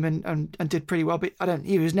first team and did pretty well, but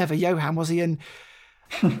he was never Johan, was he? And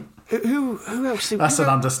who else? That's an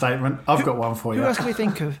understatement. I've got one for you. Who else can we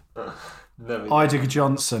think of? Idiger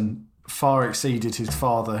Johnson far exceeded his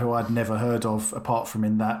father, who I'd never heard of, apart from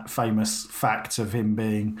in that famous fact of him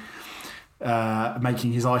being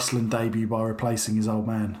making his Iceland debut by replacing his old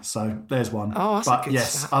man. So there's one. Oh, that's a good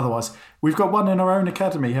yes, stat. Otherwise, we've got one in our own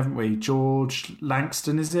academy, haven't we? George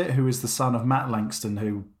Langston, is it? Who is the son of Matt Langston,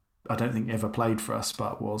 who I don't think ever played for us,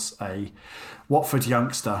 but was a Watford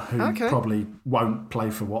youngster who probably won't play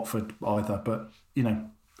for Watford either. But,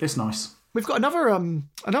 it's nice. We've got another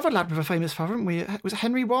lad with a famous father, haven't we? Was it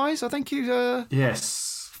Henry Wise? I think he's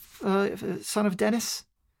yes, son of Dennis.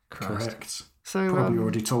 Correct. So probably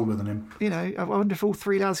already taller than him. I wonder if all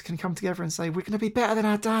three lads can come together and say, we're going to be better than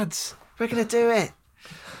our dads. We're going to do it.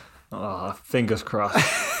 Oh, fingers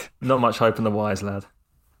crossed. Not much hope in the Wise lad.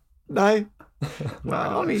 No.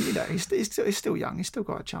 Well, I mean, he's still young. He's still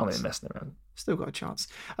got a chance. I mean, messing around. Still got a chance.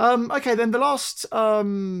 Okay, then the last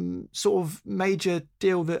sort of major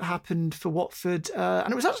deal that happened for Watford,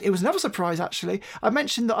 and it was another surprise actually. I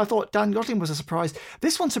mentioned that I thought Dan Godwin was a surprise.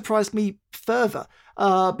 This one surprised me further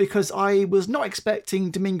because I was not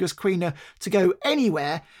expecting Domingos Quina to go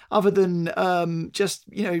anywhere other than just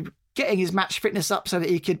getting his match fitness up so that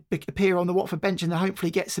he could appear on the Watford bench and then hopefully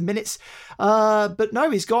get some minutes. But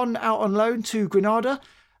no, he's gone out on loan to Granada.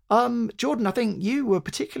 Jordan, I think you were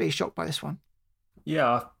particularly shocked by this one.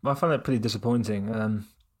 Yeah, I found it pretty disappointing.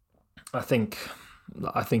 I think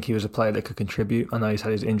he was a player that could contribute. I know he's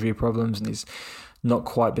had his injury problems and he's not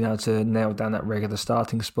quite been able to nail down that regular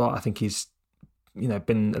starting spot. I think he's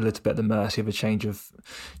been a little bit at the mercy of a change of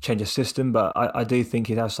system, but I do think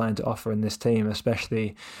he'd have something to offer in this team,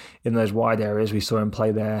 especially in those wide areas. We saw him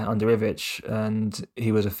play there under Ivic, and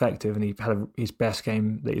he was effective, and he had his best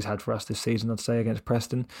game that he's had for us this season, I'd say, against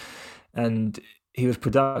Preston, and he was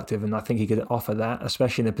productive, and I think he could offer that,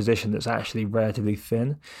 especially in a position that's actually relatively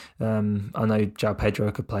thin. I know João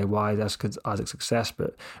Pedro could play wide, as could Isaac Success,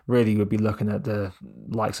 but really we'd be looking at the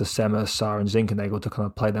likes of Sema, Sarr and Zinkernagel to kind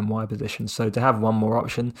of play them wide positions. So to have one more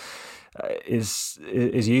option is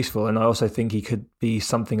useful, and I also think he could be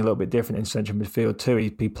something a little bit different in central midfield too. He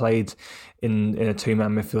played in a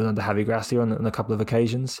two-man midfield under Javi Gracia on a couple of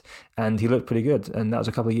occasions, and he looked pretty good, and that was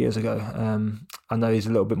a couple of years ago. I know he's a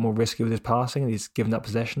little bit more risky with his passing and he's given up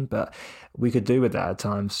possession, but we could do with that at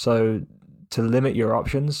times. So to limit your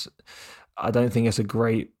options, I don't think it's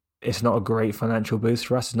not a great financial boost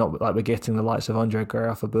for us. It's not like we're getting the likes of Andre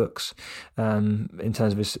Guerra for books in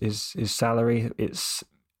terms of his salary.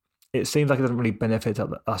 It seems like it doesn't really benefit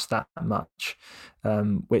us that much,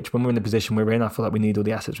 which when we're in the position we're in, I feel like we need all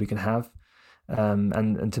the assets we can have.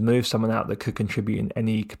 And to move someone out that could contribute in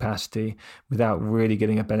any capacity without really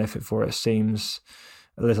getting a benefit for it seems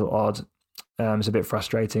a little odd. It's a bit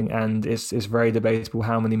frustrating, and it's very debatable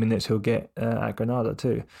how many minutes he'll get at Granada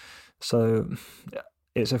too. So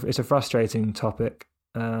it's a frustrating topic.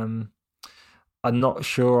 I'm not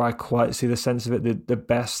sure I quite see the sense of it. The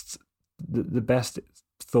best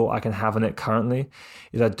thought I can have on it currently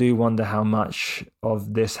is I do wonder how much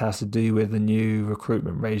of this has to do with the new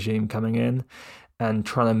recruitment regime coming in and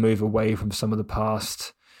trying to move away from some of the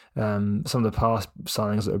past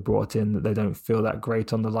signings that are brought in that they don't feel that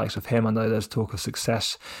great on, the likes of him. I know there's talk of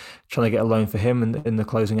Success trying to get a loan for him in the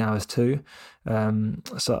closing hours too.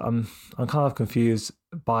 So I'm kind of confused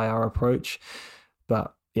by our approach,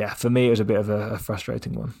 but yeah, for me it was a bit of a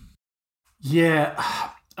frustrating one. Yeah,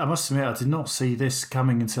 I must admit, I did not see this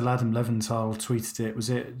coming until Adam Leventhal tweeted it. Was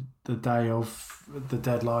it the day of the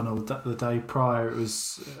deadline or the day prior? It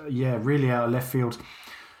was, really out of left field.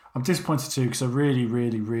 I'm disappointed too because I really,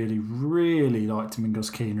 really, really, really liked Domingos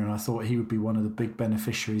Quina, and I thought he would be one of the big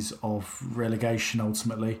beneficiaries of relegation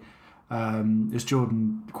ultimately. As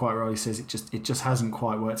Jordan quite rightly says, it just hasn't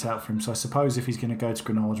quite worked out for him. So I suppose if he's going to go to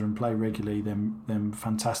Granada and play regularly, then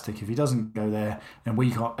fantastic. If he doesn't go there and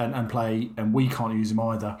we can't and play and we can't use him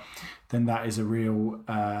either, then that is a real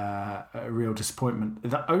disappointment.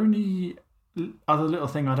 The only other little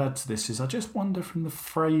thing I'd add to this is I just wonder from the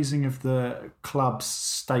phrasing of the club's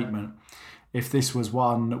statement if this was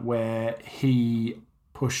one where he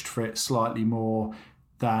pushed for it slightly more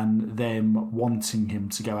than them wanting him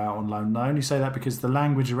to go out on loan. And I only say that because the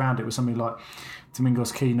language around it was something like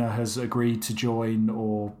Domingos Quina has agreed to join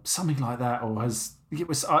or something like that, or has... It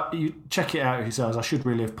was. You check it out yourselves. I should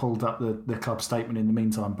really have pulled up the club statement in the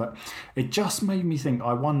meantime, but it just made me think.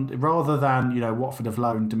 I wonder, rather than Watford have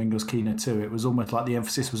loaned Domingos Quina too, it was almost like the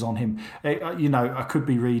emphasis was on him. I could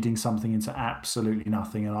be reading something into absolutely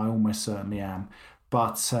nothing, and I almost certainly am.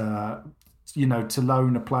 But to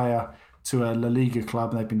loan a player to a La Liga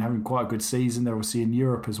club, and they've been having quite a good season. They're obviously in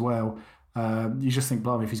Europe as well. You just think,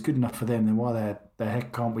 blimey, if he's good enough for them, then why the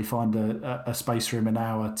heck can't we find a space for him in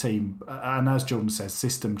our team? And as Jordan says,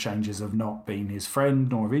 system changes have not been his friend,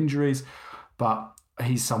 nor of injuries, but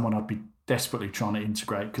he's someone I'd be desperately trying to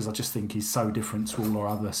integrate because I just think he's so different to all our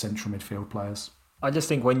other central midfield players. I just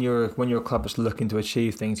think when you're a club that's looking to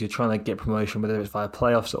achieve things, you're trying to get promotion, whether it's via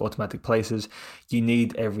playoffs or automatic places, you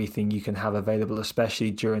need everything you can have available,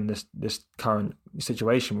 especially during this current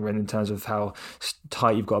situation we're in terms of how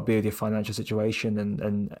tight you've got to be with your financial situation,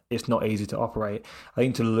 and it's not easy to operate. I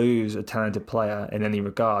think to lose a talented player in any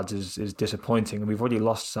regards is disappointing, and we've already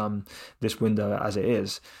lost some this window as it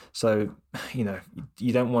is. So,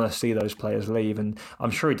 you don't want to see those players leave, and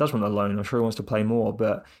I'm sure he does want a loan. I'm sure he wants to play more,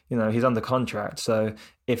 but he's under contract. So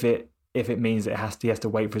if it means that he has to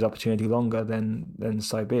wait for his opportunity longer, then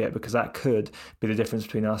so be it, because that could be the difference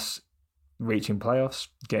between us reaching playoffs,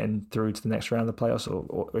 getting through to the next round of the playoffs,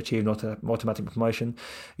 or achieving automatic promotion.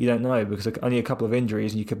 You don't know, because only a couple of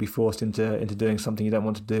injuries and you could be forced into doing something you don't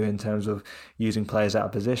want to do in terms of using players out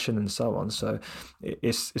of position and so on. So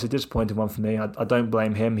it's a disappointing one for me. I don't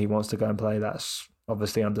blame him. He wants to go and play. That's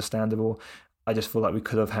obviously understandable. I just feel like we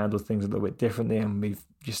could have handled things a little bit differently, and we've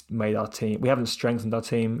just made our team... We haven't strengthened our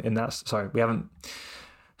team in that... Sorry,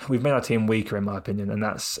 we've made our team weaker, in my opinion, and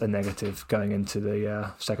that's a negative going into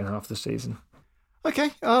the second half of the season.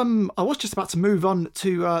 Okay, I was just about to move on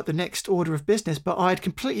to the next order of business, but I had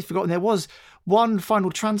completely forgotten there was one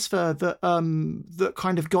final transfer that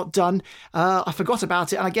kind of got done. I forgot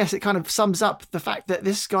about it, and I guess it kind of sums up the fact that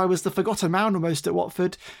this guy was the forgotten man almost at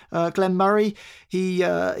Watford. Glenn Murray, he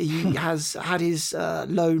has had his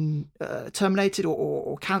loan terminated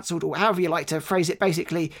or cancelled, or however you like to phrase it.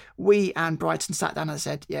 Basically, we and Brighton sat down and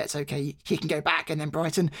said, yeah, it's okay, he can go back, and then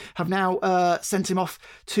Brighton have now sent him off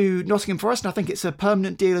to Nottingham Forest, and I think it's a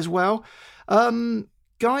permanent deal as well.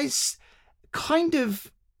 Guys, kind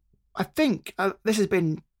of... I think this has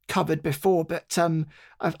been covered before, but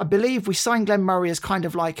I believe we signed Glenn Murray as kind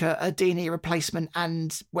of like a Deeney replacement,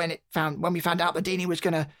 and when we found out that Deeney was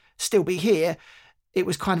going to still be here, it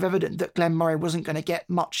was kind of evident that Glenn Murray wasn't going to get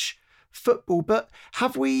much football. But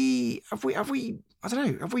have we I don't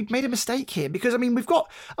know, have we made a mistake here? Because we've got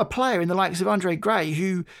a player in the likes of Andre Gray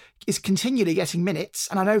who is continually getting minutes,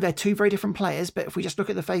 and I know they're two very different players, but if we just look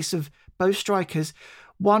at the face of both strikers,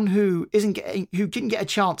 one who didn't get a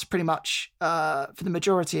chance pretty much for the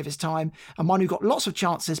majority of his time, and one who got lots of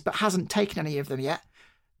chances but hasn't taken any of them yet.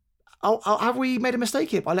 Have we made a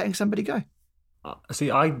mistake here by letting somebody go?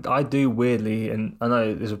 See, I do weirdly, and I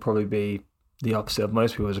know this will probably be the opposite of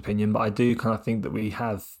most people's opinion, but I do kind of think that we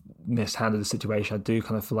have mishandled the situation. I do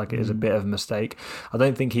kind of feel like it is a bit of a mistake. I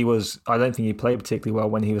don't think he played particularly well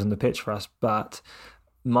when he was on the pitch for us, but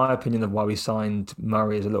my opinion of why we signed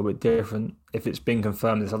Murray is a little bit different. If it's been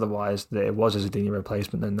confirmed as otherwise, that it was a Zadini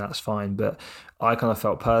replacement, then that's fine. But I kind of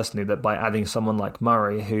felt personally that by adding someone like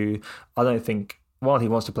Murray, who I don't think, while he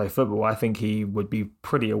wants to play football, I think he would be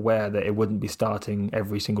pretty aware that it wouldn't be starting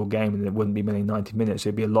every single game, and it wouldn't be many 90 minutes.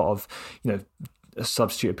 It'd be a lot of,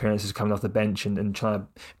 substitute appearances coming off the bench and trying to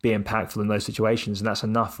be impactful in those situations, and that's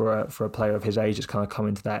enough for a player of his age that's kind of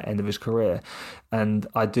coming to that end of his career. And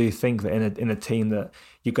I do think that in a team that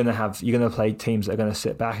you're going to play teams that are going to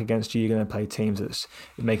sit back against you. You're going to play teams that's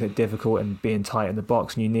making it difficult and being tight in the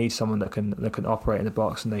box, and you need someone that can operate in the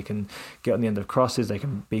box, and they can get on the end of crosses. They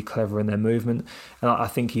can be clever in their movement, and I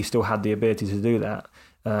think he still had the ability to do that.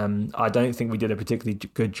 I don't think we did a particularly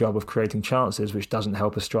good job of creating chances, which doesn't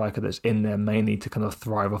help a striker that's in there mainly to kind of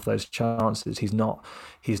thrive off those chances. He's not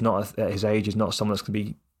at his age. He's not someone that's going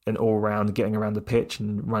to be an all-round getting around the pitch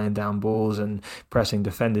and running down balls and pressing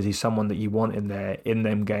defenders. He's someone that you want in there in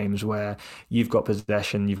them games where you've got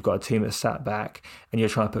possession, you've got a team that's sat back, and you're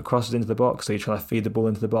trying to put crosses into the box, so you're trying to feed the ball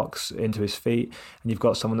into the box, into his feet, and you've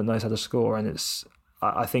got someone that knows how to score. And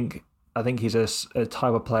I think he's a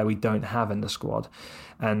type of player we don't have in the squad.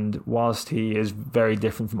 And whilst he is very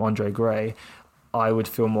different from Andre Gray, I would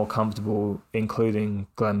feel more comfortable including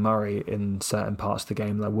Glenn Murray in certain parts of the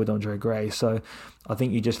game than I would Andre Gray. So I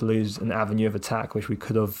think you just lose an avenue of attack which we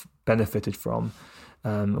could have benefited from,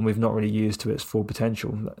 and we've not really used to its full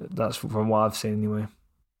potential. That's from what I've seen anyway.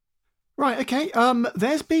 Right, okay.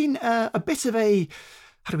 There's been a bit of a,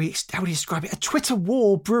 how do we describe it? A Twitter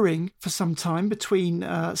war brewing for some time between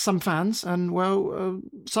some fans and,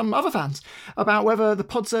 some other fans about whether the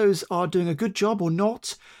Podzos are doing a good job or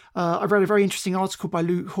not. I read a very interesting article by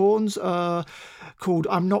Luke Horns called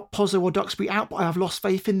 "I'm Not Pozzo or Duxbury Out, but I Have Lost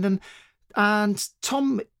Faith in Them." And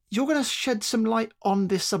Tom, you're going to shed some light on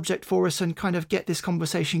this subject for us and kind of get this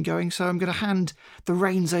conversation going. So I'm going to hand the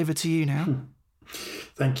reins over to you now.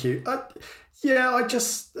 Thank you. I've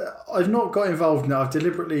not got involved in it. I've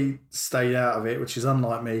deliberately stayed out of it, which is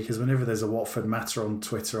unlike me, because whenever there's a Watford matter on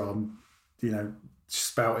Twitter, I'm,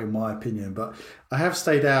 spouting my opinion. But I have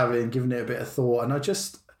stayed out of it and given it a bit of thought. And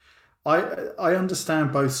I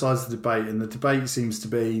understand both sides of the debate, and the debate seems to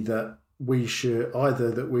be that we should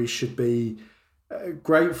be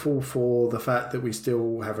grateful for the fact that we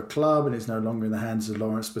still have a club and it's no longer in the hands of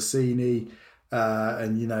Lawrence Bassini.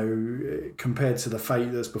 Compared to the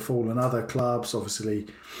fate that's befallen other clubs, obviously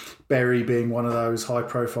Bury being one of those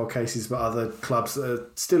high-profile cases, but other clubs that are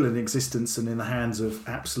still in existence and in the hands of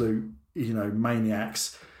absolute,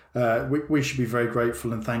 maniacs. We should be very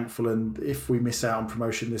grateful and thankful. And if we miss out on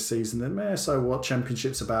promotion this season, then so what?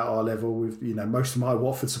 Championship's about our level. We've, most of my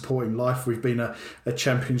Watford supporting life, we've been a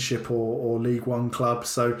Championship or League One club.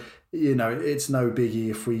 So, it's no biggie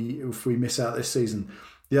if we miss out this season.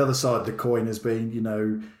 The other side of the coin has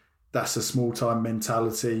been, that's a small-time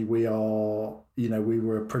mentality. We are, we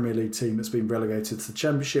were a Premier League team that's been relegated to the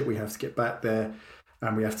Championship. We have to get back there,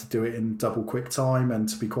 and we have to do it in double quick time. And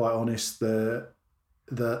to be quite honest, the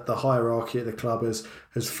hierarchy at the club has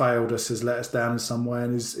failed us, has let us down in some way,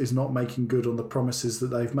 and is not making good on the promises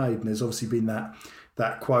that they've made. And there's obviously been that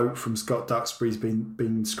quote from Scott Duxbury's been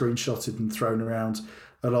screenshotted and thrown around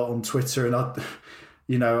a lot on Twitter, and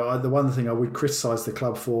the one thing I would criticise the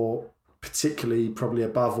club for, particularly probably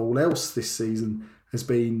above all else this season, has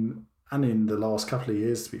been, and in the last couple of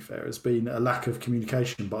years to be fair, has been a lack of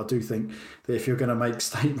communication. But I do think that if you're going to make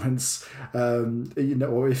statements, or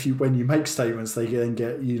when you make statements, they then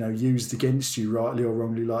get used against you, rightly or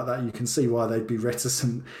wrongly, like that. You can see why they'd be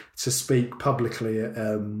reticent to speak publicly at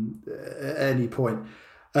any point.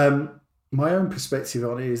 My own perspective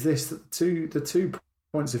on it is this: that the two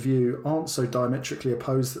points of view aren't so diametrically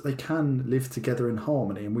opposed that they can live together in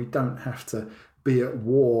harmony, and we don't have to be at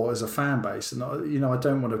war as a fan base. And I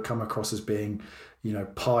don't want to come across as being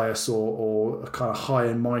pious or kind of high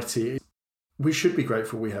and mighty. We should be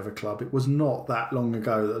grateful we have a club. It was not that long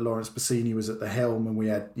ago that Lawrence Bassini was at the helm and we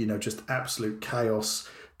had just absolute chaos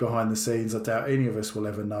behind the scenes. I doubt any of us will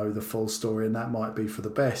ever know the full story, and that might be for the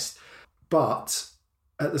best. But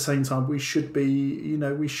at the same time, we should be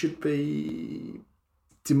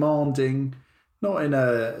demanding, not in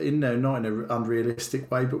an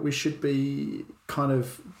unrealistic way, but we should be kind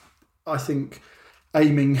of, I think,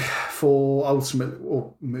 aiming for ultimate.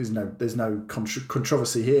 Or there's no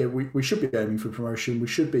controversy here. We should be aiming for promotion. We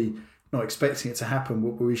should be not expecting it to happen,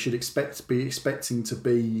 but we should be expecting to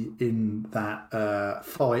be in that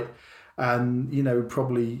fight. And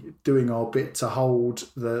probably doing our bit to hold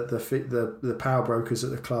the power brokers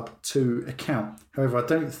at the club to account. However, I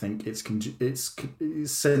don't think it's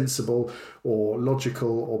sensible or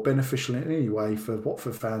logical or beneficial in any way for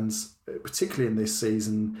Watford fans, particularly in this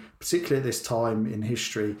season, particularly at this time in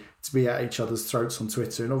history, to be at each other's throats on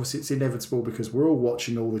Twitter. And obviously, it's inevitable because we're all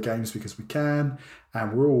watching all the games because we can,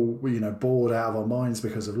 and we're all bored out of our minds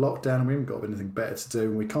because of lockdown, and we haven't got anything better to do,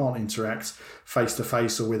 and we can't interact face to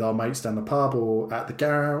face or with our mates down the pub or at the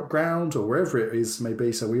ground or wherever it is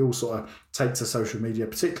maybe. So we all sort of take to social media,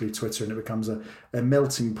 particularly Twitter, and it becomes a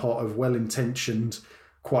melting pot of well-intentioned,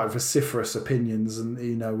 quite vociferous opinions. And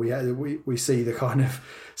we see the kind of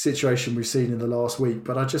situation we've seen in the last week.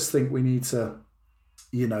 But I just think we need to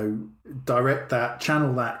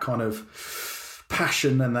channel that kind of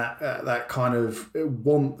passion and that kind of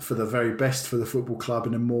want for the very best for the football club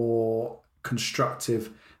in a more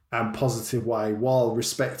constructive and positive way, while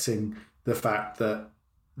respecting the fact that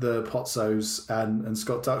the Pozzos and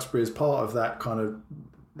Scott Duxbury, as part of that kind of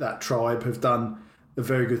that tribe, have done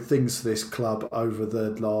very good things for this club over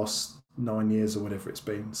the last 9 years or whatever it's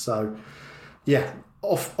been. So yeah,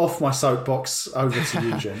 off my soapbox, over to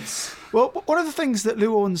you, gents. Well, one of the things that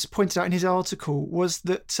Lou Orns pointed out in his article was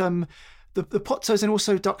that the Pozzos and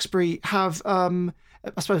also Duxbury have, I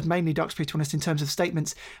suppose mainly Duxbury, to be honest, in terms of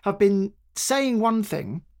statements, have been saying one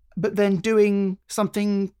thing, but then doing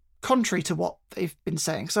something contrary to what they've been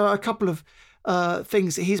saying. So a couple of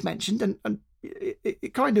things that he's mentioned, and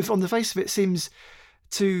it kind of, on the face of it, seems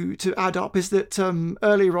to add up is that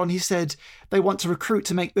earlier on he said they want to recruit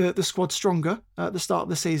to make the squad stronger at the start of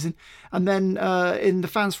the season. And then in the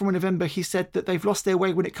Fans Forum in November, he said that they've lost their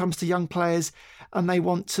way when it comes to young players and they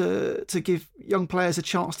want to give young players a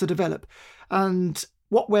chance to develop. And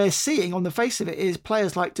what we're seeing on the face of it is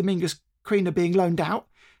players like Domingos Quina being loaned out,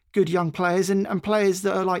 good young players, and players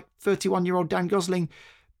that are like 31-year-old Dan Gosling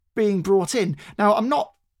being brought in. Now, I'm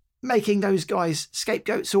not making those guys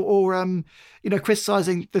scapegoats or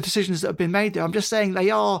criticising the decisions that have been made there. I'm just saying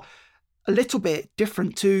they are a little bit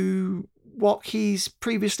different to what he's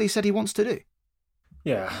previously said he wants to do.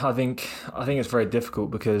 Yeah, I think it's very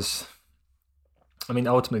difficult because, I mean,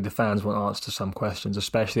 ultimately the fans want answers to some questions,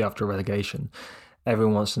 especially after relegation.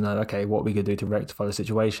 Everyone wants to know, okay, what we could do to rectify the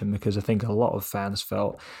situation, because I think a lot of fans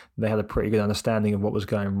felt they had a pretty good understanding of what was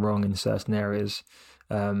going wrong in certain areas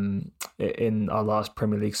in our last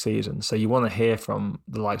Premier League season. So you want to hear from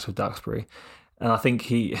the likes of Duxbury. And I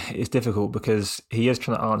think it's difficult because he is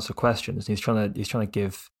trying to answer questions. He's trying to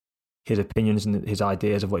give his opinions and his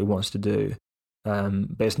ideas of what he wants to do.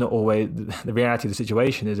 But it's not always, the reality of the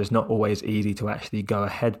situation is it's not always easy to actually go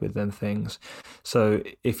ahead with them things. So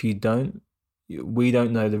if you don't, we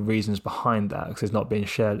don't know the reasons behind that because it's not being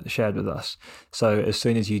shared with us. So as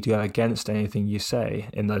soon as you go against anything you say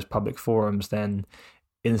in those public forums, then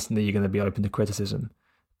instantly you're going to be open to criticism.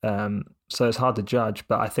 So it's hard to judge,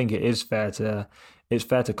 but I think it's fair to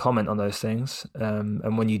comment on those things.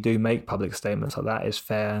 And when you do make public statements like that, it's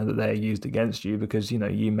fair that they're used against you because,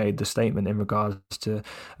 you made the statement in regards to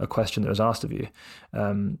a question that was asked of you.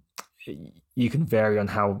 You can vary on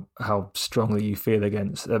how strongly you feel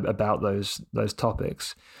about those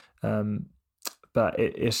topics. But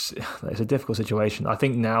it's a difficult situation. I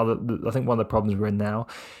think now one of the problems we're in now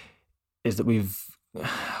is that we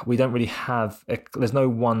don't really have there's no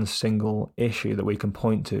one single issue that we can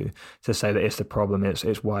point to say that it's the problem.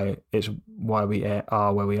 It's why we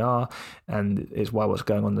are where we are, and it's why what's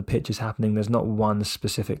going on the pitch is happening. There's not one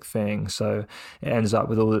specific thing, so it ends up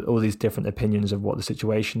with all these different opinions of what the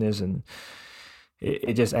situation is, and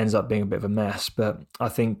it just ends up being a bit of a mess. But I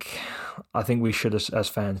think we should, as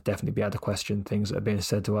fans, definitely be able to question things that are being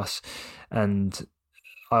said to us, and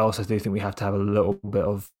I also do think we have to have a little bit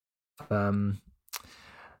of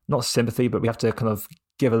not sympathy, but we have to kind of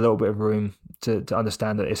give a little bit of room to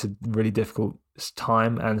understand that it's a really difficult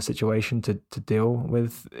time and situation to deal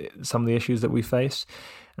with some of the issues that we face,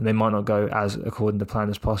 and they might not go as according to plan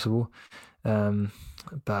as possible.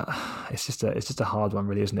 But it's just a hard one,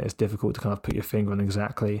 really, isn't it? It's difficult to kind of put your finger on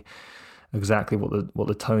exactly what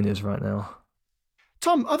the tone is right now.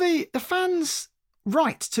 Tom, are the fans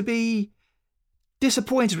right to be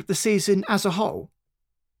disappointed with the season as a whole?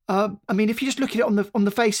 I mean, if you just look at it on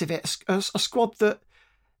the face of it, a squad that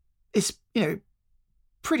is,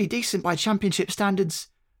 pretty decent by Championship standards,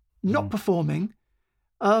 not performing,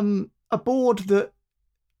 a board that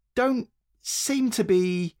don't seem to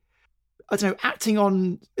be, acting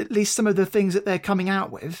on at least some of the things that they're coming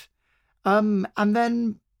out with, and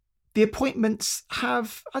then the appointments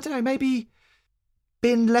have, maybe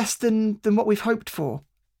been less than what we've hoped for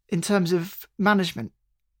in terms of management.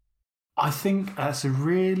 I think that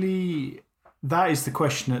is the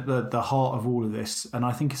question at the heart of all of this. And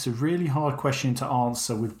I think it's a really hard question to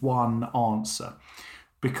answer with one answer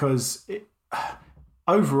because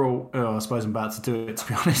overall, I suppose I'm about to do it, to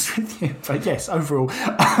be honest with you. But yes, overall,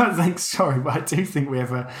 but I do think we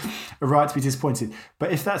have a right to be disappointed.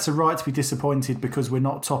 But if that's a right to be disappointed because we're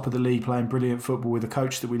not top of the league playing brilliant football with a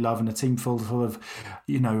coach that we love and a team full of,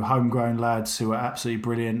 homegrown lads who are absolutely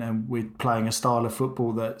brilliant, and we're playing a style of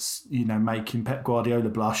football that's, making Pep Guardiola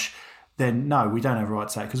blush, then no, we don't have a right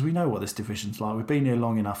to say it because we know what this division's like. We've been here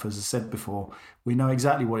long enough, as I said before. We know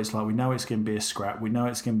exactly what it's like. We know it's going to be a scrap. We know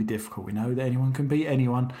it's going to be difficult. We know that anyone can beat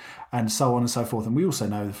anyone, and so on and so forth. And we also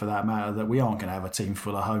know, for that matter, that we aren't going to have a team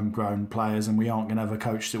full of homegrown players, and we aren't going to have a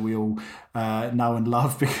coach that we all know and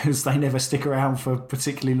love because they never stick around for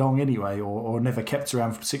particularly long anyway, or never kept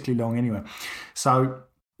around for particularly long anyway. So,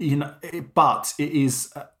 but it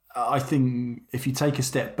is, I think, if you take a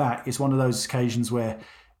step back, it's one of those occasions where,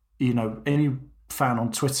 any fan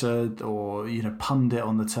on Twitter or, pundit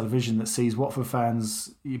on the television that sees Watford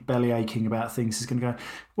fans belly aching about things is going to go,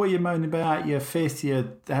 what are you moaning about? You're fifth, you're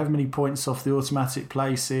however many points off the automatic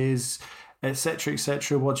places, etc.,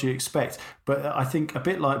 etc. What do you expect? But I think a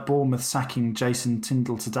bit like Bournemouth sacking Jason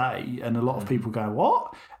Tindall today, and a lot of people go,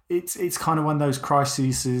 what? It's kind of one of those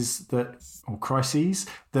crises that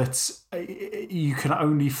you can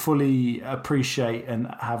only fully appreciate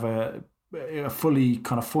and have a a fully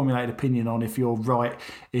kind of formulated opinion on if you're right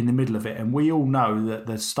in the middle of it. And we all know that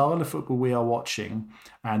the style of football we are watching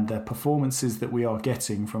and the performances that we are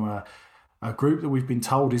getting from a group that we've been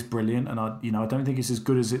told is brilliant, and I don't think it's as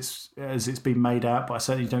good as it's been made out, but I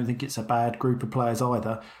certainly don't think it's a bad group of players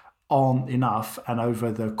either, aren't enough. And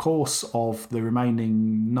over the course of the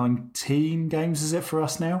remaining 19 games, is it for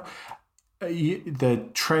us now? The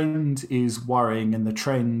trend is worrying, and the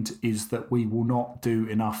trend is that we will not do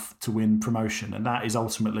enough to win promotion, and that is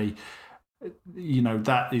ultimately,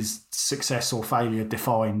 that is success or failure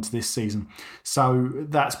defined this season. So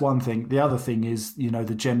that's one thing. The other thing is,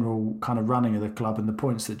 the general kind of running of the club, and the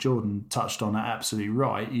points that Jordan touched on are absolutely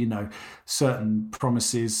right. Certain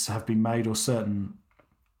promises have been made, or certain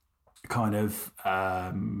kind of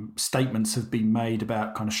statements have been made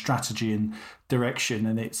about kind of strategy and direction,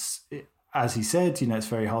 and as he said, it's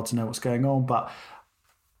very hard to know what's going on, but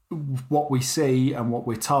what we see and what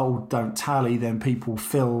we're told don't tally, then people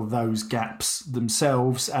fill those gaps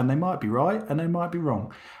themselves, and they might be right and they might be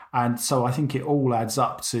wrong. And so I think it all adds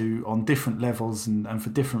up to, on different levels and for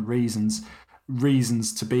different reasons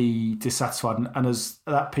to be dissatisfied. And as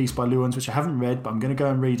that piece by Lewins, which I haven't read, but I'm going to go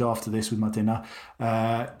and read after this with my dinner,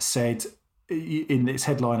 said, in its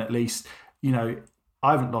headline at least,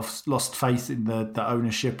 I haven't lost faith in the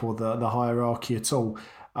ownership or the hierarchy at all,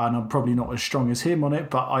 and I'm probably not as strong as him on it.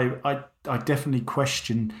 But I definitely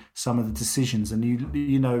question some of the decisions, and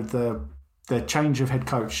the change of head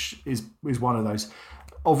coach is one of those.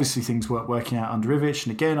 Obviously, things weren't working out under Ivic,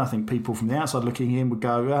 and again, I think people from the outside looking in would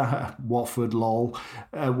go, Watford, lol,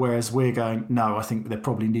 whereas we're going, no, I think there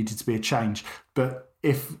probably needed to be a change. But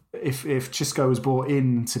if Xisco was brought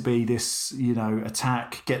in to be this,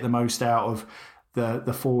 attack, get the most out of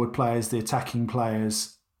the forward players, the attacking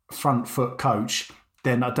players, front foot coach,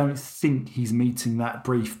 then I don't think he's meeting that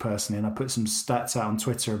brief personally. And I put some stats out on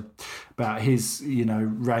Twitter about his,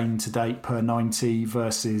 reign to date per 90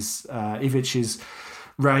 versus Ivic's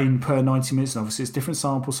reign per 90 minutes. And obviously it's different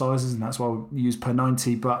sample sizes, and that's why we use per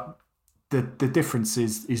 90, but the difference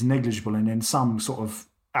is negligible. And in some sort of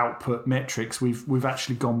output metrics, we've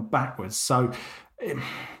actually gone backwards. So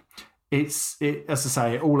As I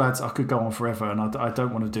say, it all adds. I could go on forever, and I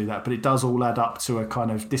don't want to do that, but it does all add up to a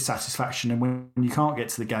kind of dissatisfaction. And when you can't get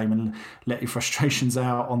to the game and let your frustrations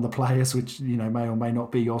out on the players, which may or may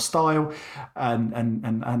not be your style,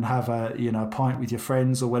 and have a pint with your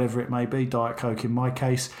friends or whatever it may be, Diet Coke in my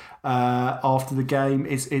case, after the game,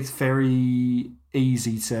 it's very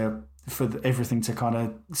easy for everything to kind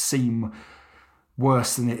of seem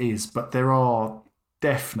worse than it is. But there are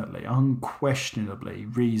definitely, unquestionably,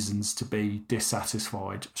 reasons to be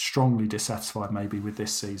dissatisfied, strongly dissatisfied maybe with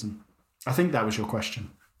this season. I think that was your question.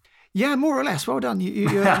 Yeah, more or less. Well done. You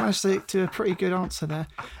managed to a pretty good answer there.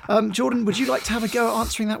 Jordan, would you like to have a go at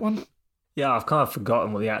answering that one? Yeah, I've kind of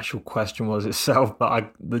forgotten what the actual question was itself,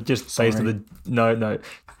 but based on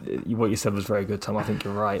what you said was very good, Tom. I think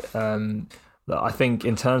you're right. I think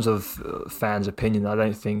in terms of fans' opinion,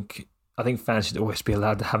 I think fans should always be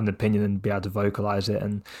allowed to have an opinion and be able to vocalise it.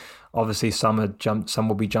 And obviously, some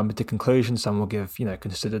will be jumping to conclusions, some will give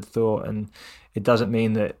considered thought, and it doesn't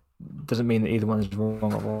mean that either one is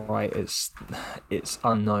wrong or right. It's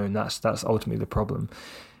unknown. That's ultimately the problem.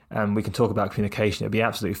 And we can talk about communication. It'd be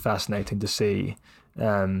absolutely fascinating to see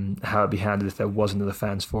how it'd be handled if there was another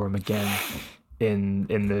fans forum again in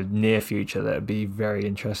the near future. That'd be very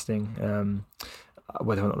interesting.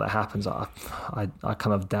 Whether or not that happens, I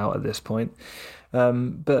kind of doubt at this point.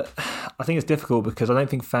 But I think it's difficult because I don't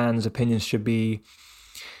think fans' opinions should be.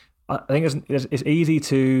 I think it's easy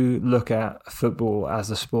to look at football as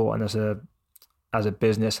a sport and as a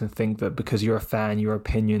business and think that because you're a fan, your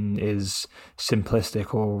opinion is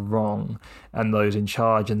simplistic or wrong, and those in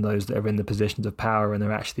charge and those that are in the positions of power and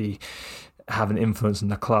they're actually have an influence in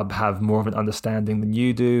the club have more of an understanding than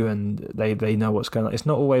you do, and they know what's going on. It's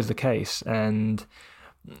not always the case, and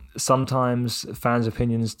sometimes fans'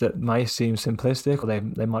 opinions that may seem simplistic, or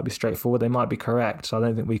they might be straightforward, they might be correct. So I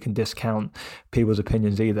don't think we can discount people's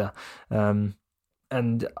opinions either. And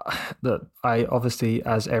that I obviously,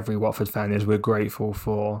 as every Watford fan is, we're grateful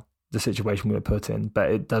for the situation we were put in, but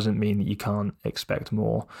it doesn't mean that you can't expect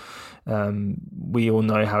more. We all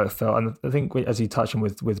know how it felt, and I think as you touched on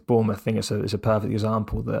with Bournemouth, I think it's a perfect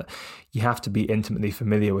example that you have to be intimately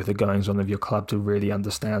familiar with the goings on of your club to really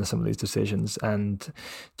understand some of these decisions and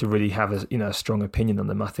to really have a strong opinion on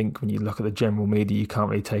them. I think when you look at the general media, you can't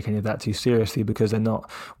really take any of that too seriously because they're not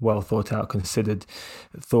well thought out, considered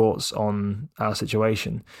thoughts on our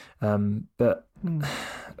situation. But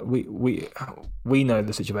we know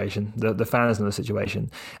the situation, the fans know the situation,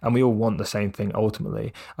 and we all want the same thing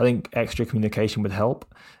ultimately. I think extra communication would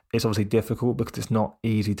help. It's obviously difficult because it's not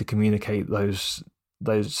easy to communicate those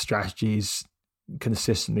strategies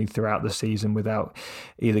consistently throughout the season without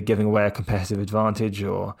either giving away a competitive advantage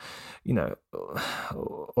or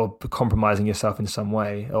compromising yourself in some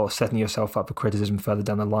way, or setting yourself up for criticism further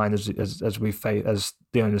down the line, as the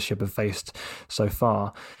ownership have faced so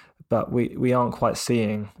far. But we aren't quite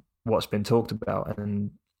seeing what's been talked about.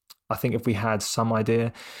 And I think if we had some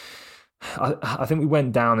idea, I think we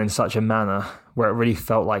went down in such a manner where it really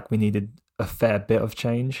felt like we needed a fair bit of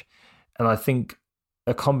change. And I think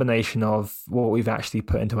a combination of what we've actually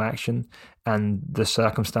put into action and the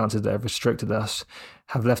circumstances that have restricted us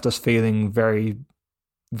have left us feeling very,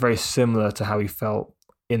 very similar to how we felt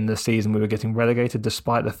in the season we were getting relegated.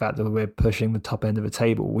 Despite the fact that we're pushing the top end of the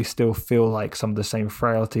table, we still feel like some of the same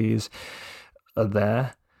frailties are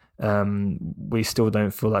there. We still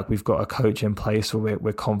don't feel like we've got a coach in place where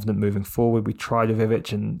we're confident moving forward. We tried with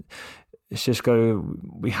Ivic, and it's just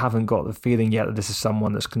we haven't got the feeling yet that this is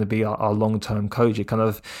someone that's going to be our long-term coach. It kind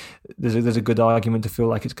of, there's a good argument to feel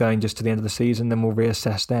like it's going just to the end of the season, then we'll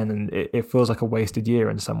reassess then. And it feels like a wasted year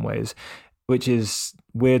in some ways, which is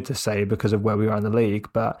weird to say because of where we are in the league.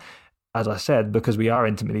 But as I said, because we are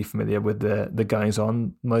intimately familiar with the goings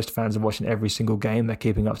on, most fans are watching every single game. They're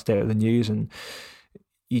keeping up to date with the news, and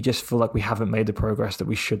you just feel like we haven't made the progress that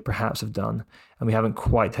we should perhaps have done. And we haven't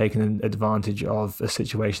quite taken advantage of a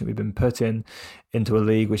situation that we've been put into a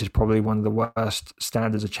league which is probably one of the worst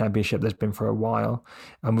standards of championship there's been for a while.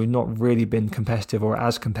 And we've not really been competitive, or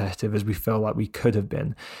as competitive as we feel like we could have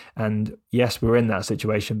been. And yes, we're in that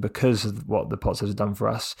situation because of what the Potters have done for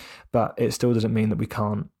us, but it still doesn't mean that we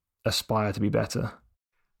can't aspire to be better.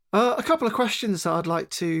 A couple of questions that I'd like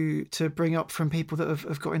to bring up from people that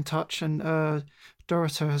have got in touch, and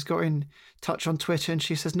Dorota has got in touch on Twitter, and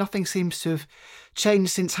she says nothing seems to have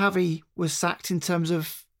changed since Javi was sacked in terms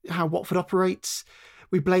of how Watford operates.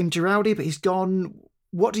 We blame Giraldi, but he's gone.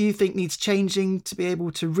 What do you think needs changing to be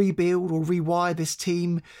able to rebuild or rewire this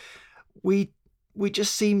team? We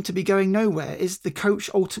just seem to be going nowhere. Is the coach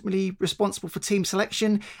ultimately responsible for team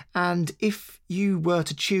selection? And if you were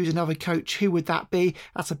to choose another coach, who would that be?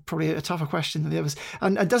 That's probably a tougher question than the others.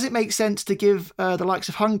 And does it make sense to give the likes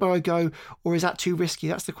of Hungbo a go, or is that too risky?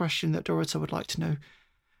 That's the question that Dorota would like to know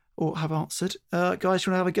or have answered. Guys, do you want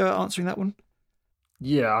to have a go at answering that one?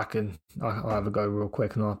 Yeah, I'll have a go real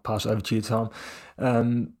quick and I'll pass it over to you, Tom.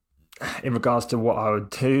 In regards to what I would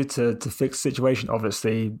do to fix the situation,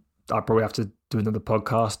 obviously, I probably have to do another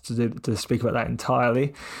podcast to speak about that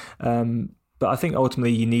entirely. But I think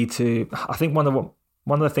ultimately you need to. I think one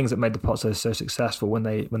of the things that made the Potters so successful when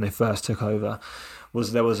they first took over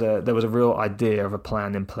was there was a real idea of a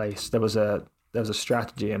plan in place. There was a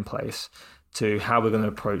strategy in place to how we're going to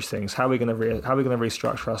approach things, how we're going to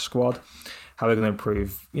restructure our squad, how we're going to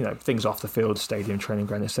improve things off the field, stadium, training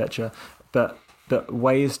ground, etc. But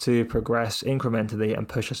ways to progress incrementally and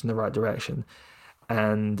push us in the right direction.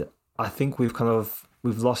 And I think we've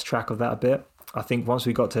lost track of that a bit. I think once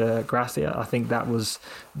we got to Gracia, I think that was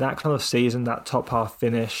that kind of season, that top half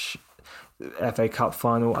finish, FA Cup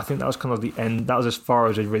final. I think that was kind of the end. That was as far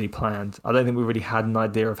as we really planned. I don't think we really had an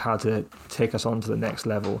idea of how to take us on to the next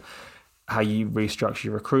level, how you restructure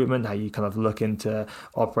your recruitment, how you kind of look into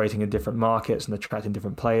operating in different markets and attracting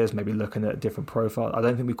different players, maybe looking at different profiles. I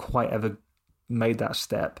don't think we quite ever made that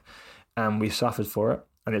step, and we suffered for it.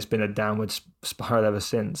 And it's been a downward spiral ever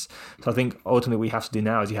since. So I think ultimately what you have to do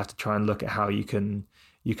now is you have to try and look at how you can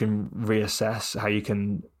reassess, how you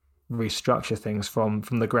can restructure things from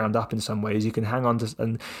the ground up in some ways. You can hang on to,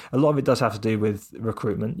 and a lot of it does have to do with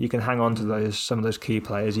recruitment. You can hang on to some of those key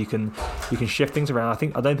players. You can shift things around.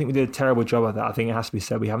 I don't think we did a terrible job of that. I think it has to be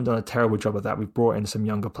said we haven't done a terrible job of that. We've brought in some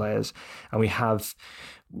younger players, and we have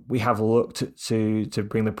looked to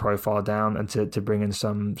bring the profile down and to bring in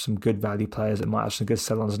some good value players that might have some good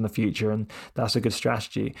sell-ons in the future, and that's a good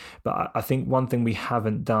strategy. But I think one thing we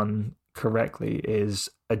haven't done correctly is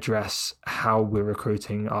address how we're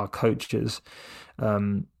recruiting our coaches.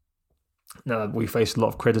 Now, we faced a lot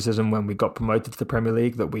of criticism when we got promoted to the Premier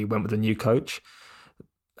League that we went with a new coach.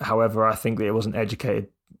 However, I think that it was an educated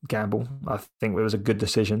gamble. I think it was a good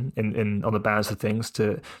decision in on the balance of things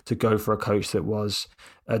to go for a coach that was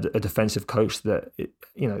a defensive coach that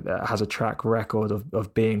that has a track record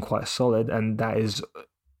of being quite solid, and that is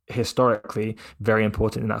historically very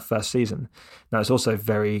important in that first season. Now, it's also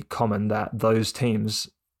very common that those teams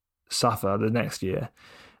suffer the next year,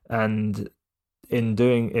 and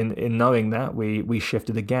in knowing that, we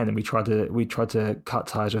shifted again, and we tried to cut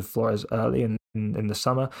ties with Flores early in the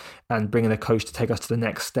summer, and bring in a coach to take us to the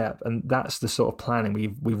next step. And that's the sort of planning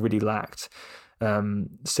we've really lacked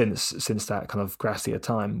since that kind of Gracia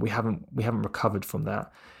time. We haven't recovered from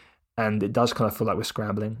that, and it does kind of feel like we're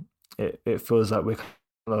scrambling. It feels like we're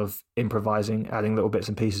kind of improvising, adding little bits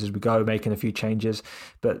and pieces as we go, making a few changes,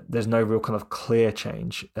 but there's no real kind of clear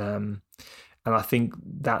change. And I think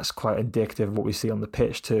that's quite indicative of what we see on the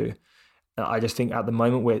pitch too. I just think at the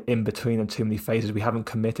moment we're in between in too many phases. We haven't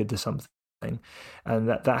committed to something, and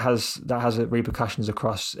that has repercussions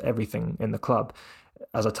across everything in the club.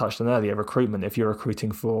 As I touched on earlier, recruitment. If you're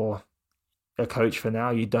recruiting for a coach for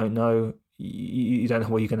now, you don't know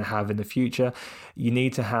what you're going to have in the future. You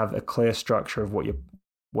need to have a clear structure of what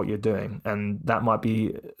you're doing, and that might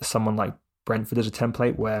be someone like Brentford as a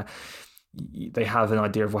template where they have an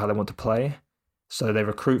idea of how they want to play. So they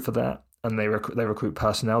recruit for that, and they recruit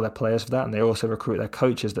personnel, their players for that, and they also recruit their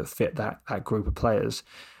coaches that fit that group of players.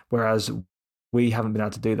 Whereas we haven't been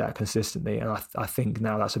able to do that consistently, and I think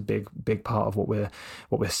now that's a big part of what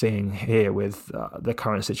we're seeing here with the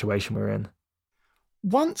current situation we're in.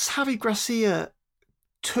 Once Javi Gracia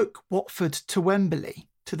took Watford to Wembley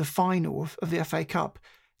to the final of the FA Cup,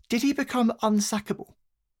 did he become unsackable,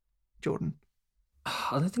 Jordan?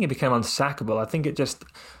 I don't think it became unsackable. I think it just...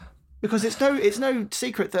 Because it's no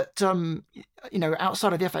secret that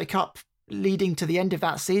outside of the FA Cup, leading to the end of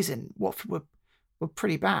that season, Watford were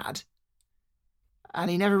pretty bad, and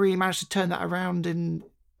he never really managed to turn that around in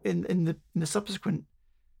the subsequent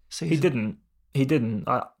season. He didn't.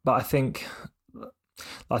 But I think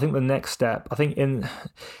the next step. I think in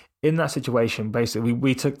that situation, basically,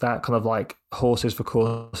 we took that kind of like horses for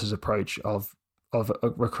courses approach of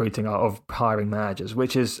recruiting, of hiring managers,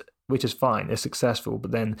 which is fine. It's successful.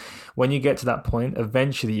 But then when you get to that point,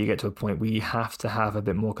 eventually you get to a point where you have to have a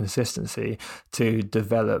bit more consistency to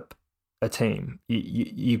develop a team.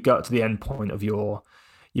 You've got to the end point of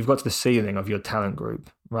you've got to the ceiling of your talent group,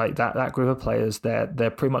 right? That group of players, they're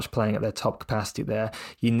pretty much playing at their top capacity there.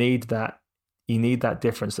 You need that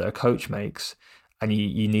difference that a coach makes, and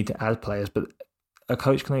you need to add players. But a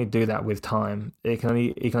coach can only do that with time. He can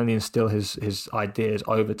only instill his ideas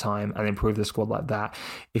over time and improve the squad like that.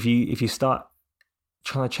 If you start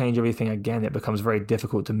trying to change everything again, it becomes very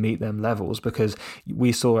difficult to meet them levels, because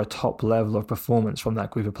we saw a top level of performance from that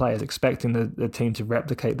group of players. Expecting the team to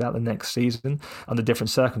replicate that the next season under different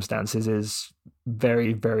circumstances is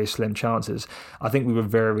very, very slim chances. I think we were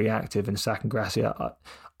very reactive in sacking Gracia.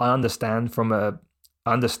 I understand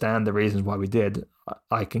the reasons why we did.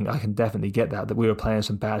 I can definitely get that we were playing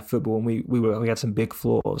some bad football, and we had some big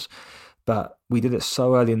flaws, but we did it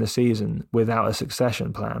so early in the season without a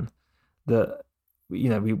succession plan that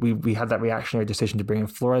we had that reactionary decision to bring in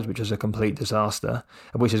Flores, which was a complete disaster,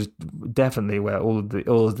 which is definitely where all of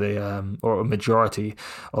the or a majority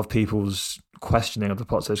of people's questioning of the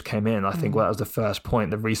Pozzos came in. I think that was the first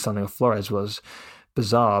point. The re-signing of Flores was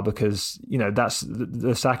bizarre, because that's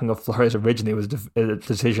the sacking of Flores originally was a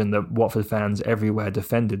decision that Watford fans everywhere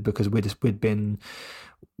defended, because we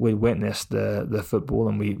witnessed the football,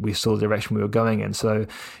 and we saw the direction we were going in. So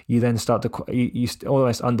you then start to you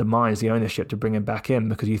almost undermines the ownership to bring him back in,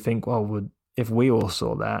 because you think, well, if we all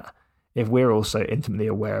saw that, if we're also intimately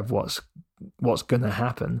aware of what's going to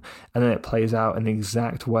happen, and then it plays out in the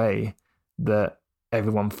exact way that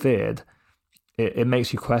everyone feared, it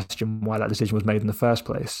makes you question why that decision was made in the first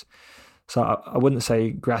place. So I wouldn't say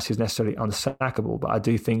Gracia is necessarily unsackable, but I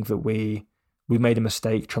do think that we made a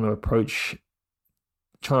mistake trying to approach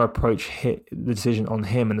the decision on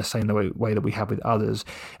him in the same way that we have with others,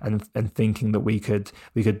 and thinking that we could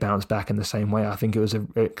bounce back in the same way. I think it was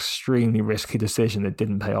an extremely risky decision that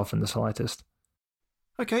didn't pay off in the slightest.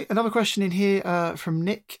 Okay, another question in here from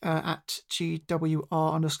Nick at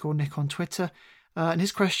GWR_Nick on Twitter. And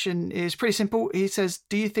his question is pretty simple. He says,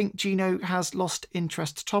 do you think Gino has lost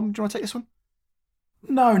interest? Tom, do you want to take this one?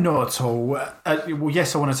 No, not at all. Well,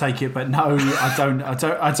 yes, I want to take it, but no, I don't.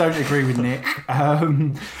 I don't agree with Nick.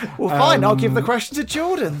 Well, fine. I'll give the question to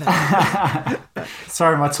Jordan then.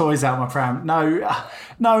 Sorry, my toy's out of my pram. No,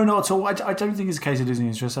 not at all. I don't think it's a case of losing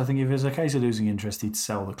interest. I think if it's a case of losing interest, he'd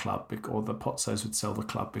sell the club, or the Pozzos would sell the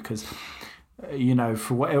club, because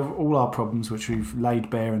for whatever all our problems, which we've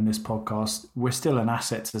laid bare in this podcast, we're still an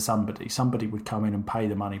asset to somebody. Somebody would come in and pay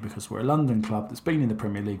the money, because we're a London club that's been in the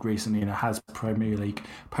Premier League recently and has Premier League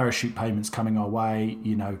parachute payments coming our way.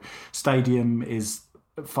 Stadium is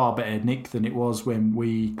far better, Nick, than it was when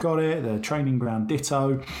we got it. The training ground,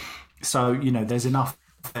 ditto. So, there's enough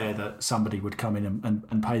there that somebody would come in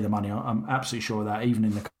and pay the money. I'm absolutely sure of that, even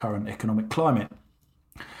in the current economic climate.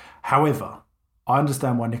 However, I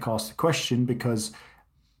understand why Nick asked the question, because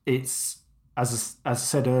it's, as I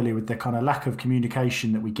said earlier, with the kind of lack of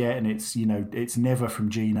communication that we get, and it's never from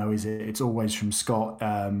Gino, is it? It's always from Scott.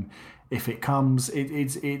 If it comes,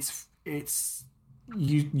 it's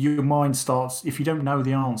your mind starts, if you don't know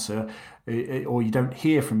the answer, or you don't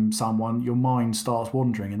hear from someone, your mind starts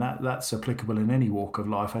wandering, and that's applicable in any walk of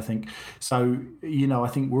life, I think. So I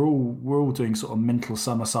think we're all doing sort of mental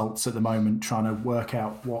somersaults at the moment, trying to work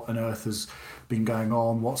out what on earth has been going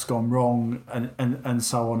on, what's gone wrong, and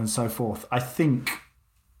so on and so forth. I think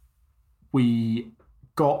we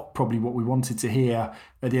got probably what we wanted to hear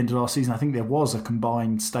at the end of last season. I think there was a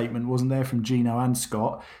combined statement, wasn't there, from Gino and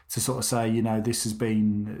Scott, to sort of say, this has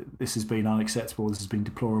been unacceptable, this has been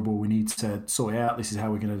deplorable, we need to sort it out, this is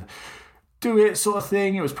how we're going to do it, sort of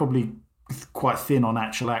thing. It was probably quite thin on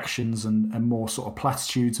actual actions and more sort of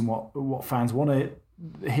platitudes and what fans want to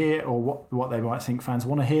hear, or what they might think fans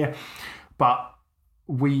want to hear. But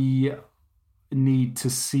we need to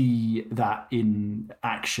see that in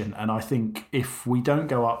action, and I think if we don't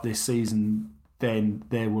go up this season, then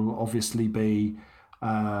there will obviously be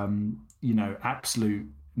absolute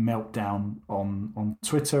meltdown on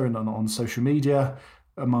Twitter and on social media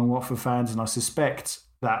among Watford fans, and I suspect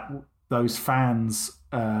that those fans,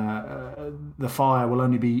 the fire will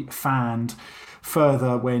only be fanned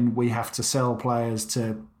further when we have to sell players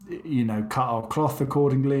to cut our cloth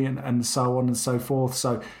accordingly, and so on and so forth.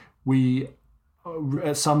 So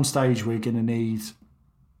at some stage, we're going to need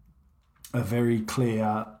a very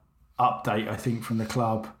clear update, I think, from the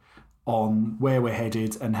club on where we're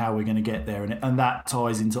headed and how we're going to get there. And that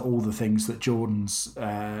ties into all the things that Jordan's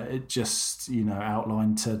just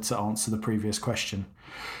outlined to answer the previous question.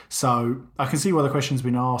 So I can see why the question's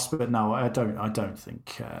been asked, but no, I don't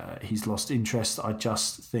think he's lost interest. I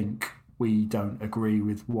just think we don't agree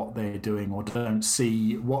with what they're doing, or don't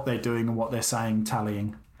see what they're doing and what they're saying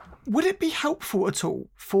tallying. Would it be helpful at all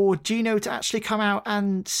for Gino to actually come out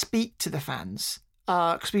and speak to the fans?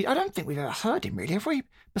 Because I don't think we've ever heard him, really, have we?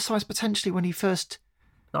 Besides potentially when he first.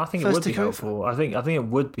 No, I think it would be helpful. I think it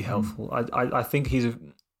would be helpful. I think he's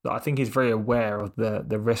very aware of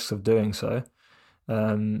the risks of doing so.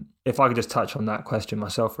 If I could just touch on that question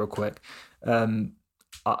myself real quick,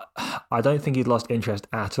 I don't think he's lost interest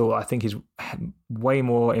at all. I think he's way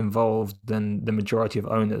more involved than the majority of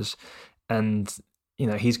owners, and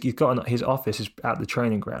he's got his office is at the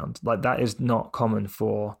training ground. Like, that is not common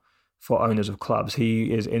for owners of clubs.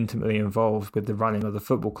 He is intimately involved with the running of the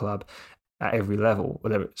football club at every level,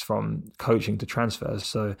 whether it's from coaching to transfers.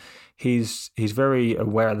 So he's very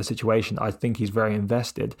aware of the situation. I think he's very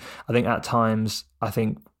invested. I think at times,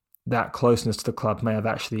 that closeness to the club may have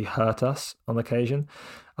actually hurt us on occasion.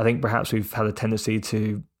 I think perhaps we've had a tendency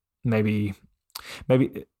to maybe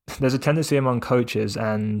there's a tendency among coaches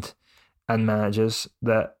and managers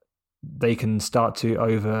that they can start to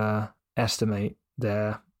overestimate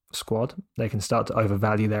their squad. They can start to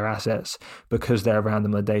overvalue their assets because they're around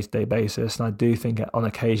them on a day-to-day basis. And I do think on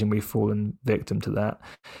occasion we've fallen victim to that.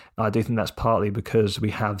 I do think that's partly because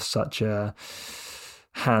we have such a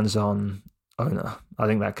hands-on owner. I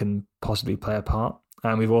think that can possibly play a part.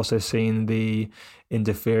 And we've also seen the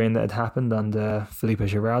interfering that had happened under Filippo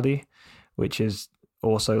Girardi, which is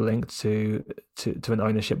also linked to an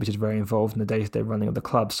ownership which is very involved in the day-to-day running of the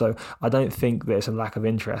club. So I don't think that it's a lack of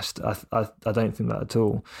interest. I don't think that at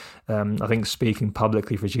all. I think speaking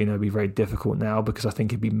publicly for Gino would be very difficult now, because I think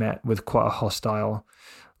he'd be met with quite a hostile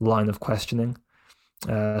line of questioning.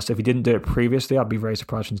 So if he didn't do it previously, I'd be very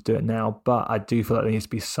surprised for him to do it now. But I do feel like there needs to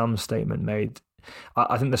be some statement made.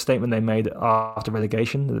 I think the statement they made after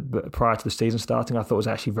relegation, prior to the season starting, I thought was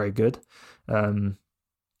actually very good.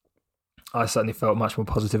 I certainly felt much more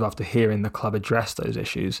positive after hearing the club address those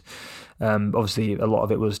issues. Obviously, a lot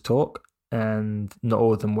of it was talk, and not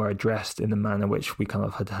all of them were addressed in the manner which we kind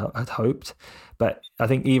of had hoped. But I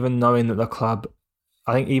think even knowing that the club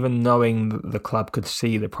could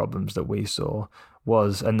see the problems that we saw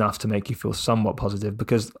was enough to make you feel somewhat positive,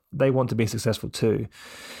 because they want to be successful too.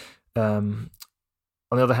 On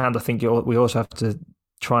the other hand, I think we also have to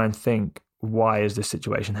try and think, why is this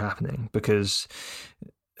situation happening? Because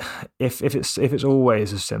if it's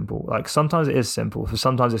always as simple, like sometimes it is simple, so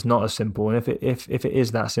sometimes it's not as simple. And if it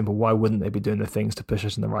is that simple, why wouldn't they be doing the things to push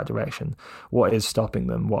us in the right direction? What is stopping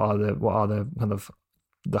them? What are the kind of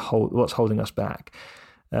what's holding us back?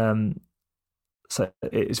 So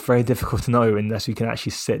it's very difficult to know unless you can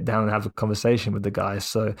actually sit down and have a conversation with the guys.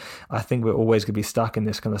 So I think we're always going to be stuck in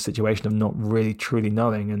this kind of situation of not really truly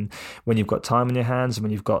knowing. And when you've got time in your hands and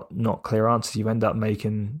when you've got not clear answers, you end up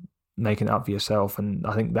making it up for yourself. And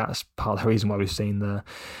I think that's part of the reason why we've seen the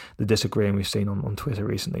disagreeing we've seen on Twitter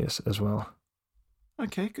recently as well.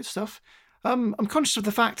 Okay, good stuff. I'm conscious of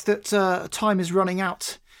the fact that time is running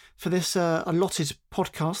out for this allotted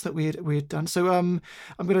podcast that we had done. So I'm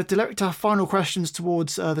going to direct our final questions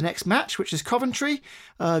towards the next match, which is Coventry,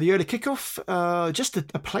 the early kickoff, just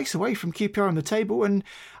a place away from QPR on the table. And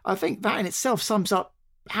I think that in itself sums up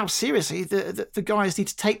how seriously the guys need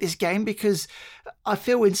to take this game, because I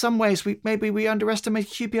feel in some ways we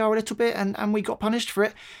underestimated QPR a little bit and we got punished for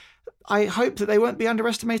it. I hope that they won't be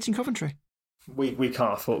underestimating Coventry. We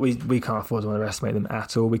can't afford to underestimate them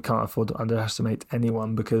at all. We can't afford to underestimate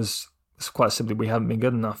anyone, because it's quite simply we haven't been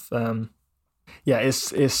good enough.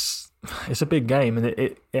 It's a big game, and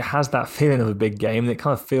it has that feeling of a big game, and it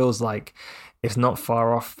kind of feels like it's not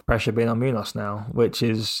far off pressure being on Munoz now, which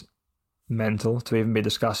is mental to even be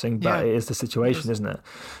discussing, but it is the situation, isn't it?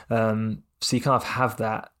 So you kind of have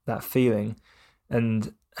that feeling,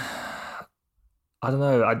 and I don't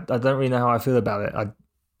know. I don't really know how I feel about it.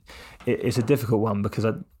 It's a difficult one, because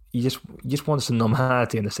you just want some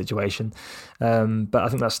normality in the situation, but I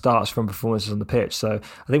think that starts from performances on the pitch. So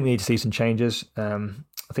I think we need to see some changes. I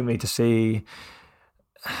think we need to see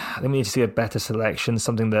a better selection. I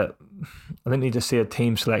think we need to see a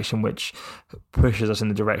team selection which pushes us in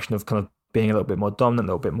the direction of kind of being a little bit more dominant,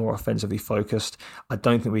 a little bit more offensively focused. I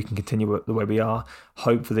don't think we can continue the way we are.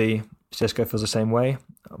 Hopefully, Xisco feels the same way.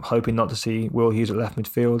 I'm hoping not to see Will Hughes at left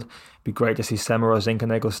midfield. It'd be great to see Sema or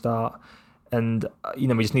Zinkenegel start. And, we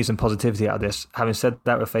just need some positivity out of this. Having said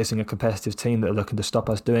that, we're facing a competitive team that are looking to stop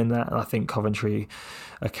us doing that. And I think Coventry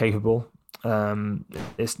are capable.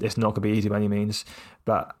 It's not going to be easy by any means.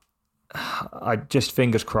 But I just,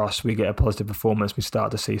 fingers crossed, we get a positive performance. We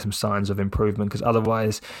start to see some signs of improvement, because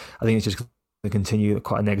otherwise I think it's just going to continue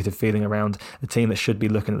quite a negative feeling around a team that should be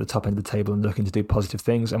looking at the top end of the table and looking to do positive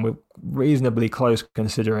things. And we're reasonably close,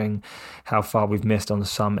 considering how far we've missed on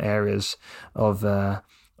some areas of the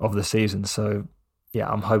season. So yeah,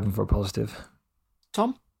 I'm hoping for a positive.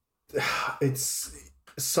 Tom? It's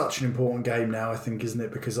such an important game now, I think, isn't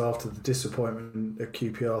it? Because after the disappointment of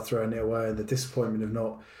QPR throwing it away and the disappointment of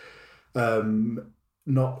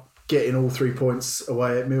not getting all 3 points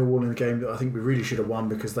away at Millwall in a game that I think we really should have won,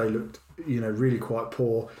 because they looked, really quite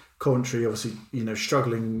poor. Coventry, obviously,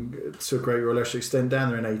 struggling to a great or lesser extent down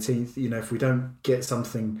there in 18th. If we don't get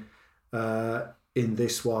something in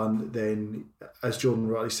this one, then, as Jordan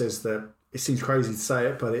rightly says, that it seems crazy to say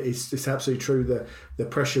it, but it's absolutely true. The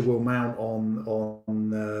pressure will mount on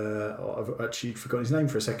I've actually forgotten his name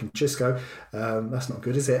for a second, Xisco. That's not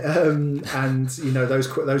good, is it? And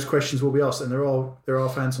those questions will be asked, and there are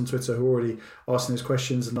fans on Twitter who are already asking those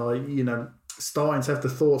questions, and I starting to have the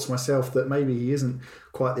thoughts myself that maybe he isn't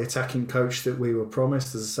quite the attacking coach that we were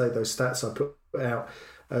promised. As I say, those stats I put out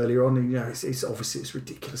earlier on, and it's obviously it's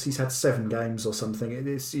ridiculous. He's had 7 games or something.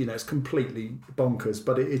 It's it's completely bonkers,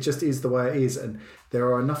 but it just is the way it is. And there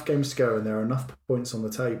are enough games to go, and there are enough points on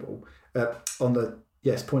the table. Points on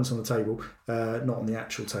the table, not on the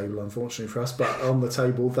actual table, unfortunately for us, but on the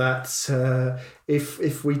table that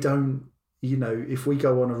if we don't, if we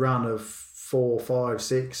go on a run of 4, 5,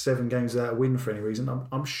 6, 7 games without a win for any reason,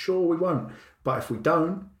 I'm sure we won't. But if we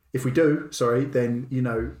do, then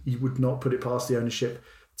you would not put it past the ownership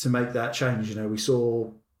to make that change. We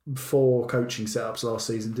saw 4 coaching setups last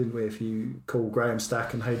season, didn't we? If you call Graham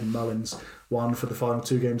Stack and Hayden Mullins one for the final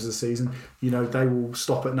 2 games of the season, they will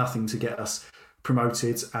stop at nothing to get us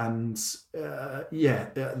promoted. And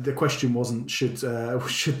the question wasn't should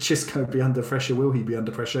Xisco be under pressure, will he be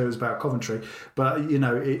under pressure? It was about Coventry, but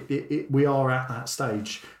we are at that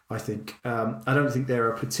stage, I think. I don't think they're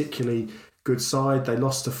a particularly good side. They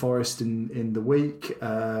lost to Forest in the week.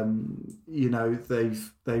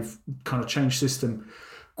 They've kind of changed system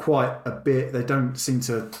quite a bit. They don't seem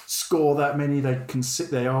to score that many.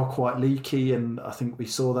 They are quite leaky, and I think we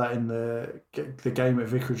saw that in the game at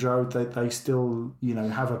Vicarage Road. They still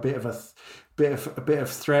have a bit of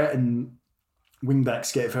threat, and wing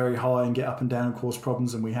backs get very high and get up and down and cause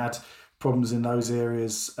problems. And we had problems in those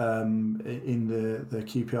areas in the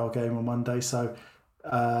QPR game on Monday. So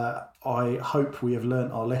I hope we have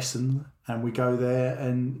learnt our lesson and we go there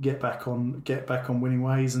and get back on winning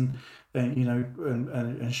ways, and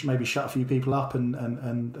maybe shut a few people up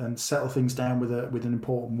and settle things down with an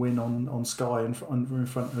important win on Sky in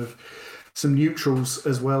front of some neutrals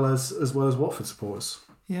as well as Watford supporters.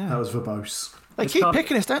 Yeah, that was verbose. They keep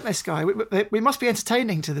picking us, don't they, Sky? We must be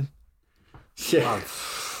entertaining to them. Yeah,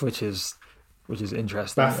 which is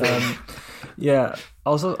interesting. I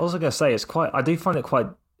was also going to say I do find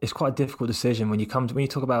it's quite a difficult decision when you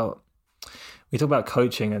talk about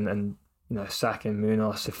coaching and sacking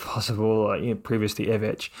Munoz if possible, or previously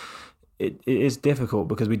Ivic. it is difficult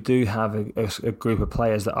because we do have a group of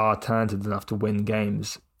players that are talented enough to win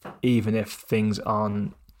games, even if things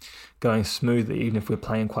aren't going smoothly, even if we're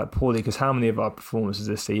playing quite poorly. Because how many of our performances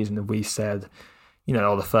this season have we said,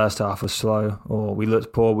 the first half was slow, or we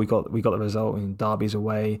looked poor, we got the result, and Derby's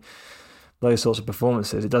away. Those sorts of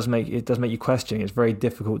performances, it does make you question. It's very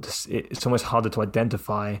difficult it's almost harder to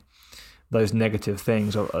identify those negative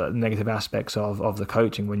things or negative aspects of the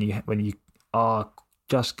coaching when you are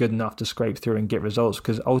just good enough to scrape through and get results,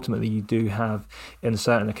 because ultimately you do have, in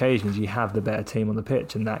certain occasions, you have the better team on the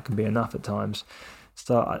pitch, and that can be enough at times.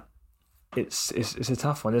 So it's a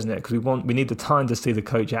tough one, isn't it? Because we need the time to see the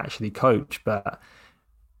coach actually coach, but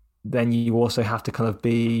then you also have to kind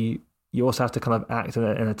of act in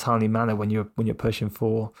a timely manner when you're pushing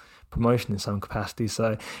for promotion in some capacity.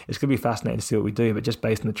 So it's going to be fascinating to see what we do, but just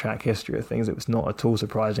based on the track history of things, it was not at all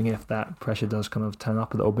surprising if that pressure does kind of turn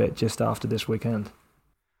up a little bit just after this weekend.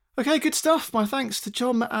 Okay, good stuff. My thanks to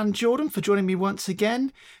John and Jordan for joining me once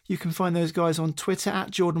again. You can find those guys on Twitter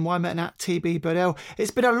at Jordan Weimer and at TB Budell.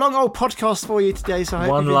 It's been a long old podcast for you today, so I hope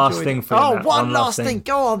one you've last enjoyed thing it. for you. Oh, one last thing.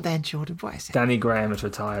 Go on then, Jordan. What is it? Danny Graham has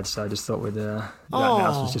retired, so I just thought that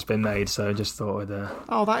announcement's just been made, so I just thought we'd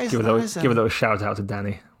give a little shout out to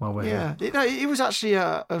Danny while we're here. He was actually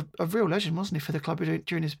a real legend, wasn't he, for the club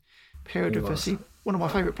during his period of us. One of my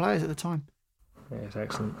favourite players at the time. Yeah, it's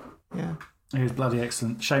excellent. Yeah. He was bloody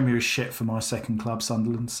excellent. Shame he was shit for my second club,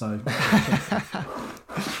 Sunderland. So,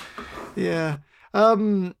 yeah.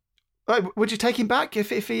 Would you take him back if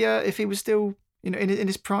he was still in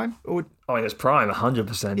his prime? Or in his prime,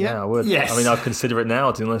 100%. Yeah, I would. Yes. I mean, I'd consider it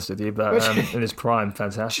now, to be honest with you, but in his prime,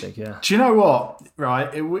 fantastic. Yeah. Do you know what?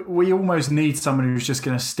 Right, we almost need someone who's just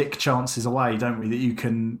going to stick chances away, don't we? That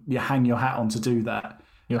you hang your hat on to do that.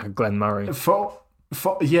 You're like a Glenn Murray.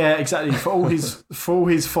 Yeah, exactly. For all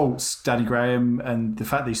his faults, Danny Graham, and the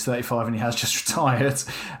fact that he's 35 and he has just retired,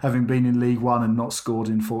 having been in League One and not scored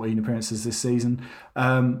in 14 appearances this season,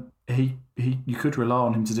 you could rely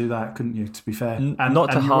on him to do that, couldn't you? To be fair, and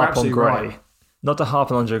not to harp on Gray, not to harp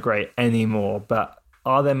on Andre Gray anymore. But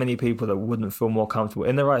are there many people that wouldn't feel more comfortable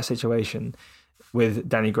in the right situation with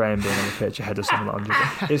Danny Graham being on the pitch ahead of someone like Andre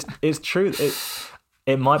Gray? It's true.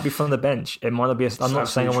 It might be from the bench. It might not be. I'm not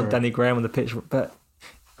saying I want Danny Graham on the pitch, but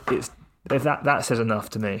that says enough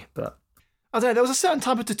to me. But I don't know, there was a certain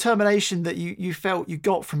type of determination that you felt you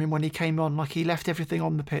got from him when he came on, like he left everything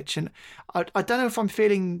on the pitch. And I don't know if I'm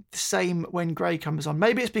feeling the same when Gray comes on.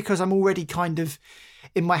 Maybe it's because I'm already kind of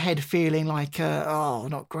in my head feeling like,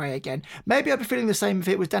 not Gray again. Maybe I'd be feeling the same if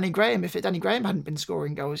it was Danny Graham, Danny Graham hadn't been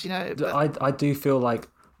scoring goals, But I do feel like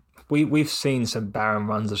we've seen some barren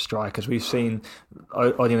runs of strikers. We've seen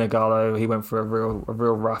Odion Igalo. He went for a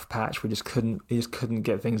real rough patch. He just couldn't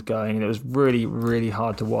get things going, and it was really, really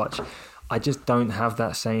hard to watch. I just don't have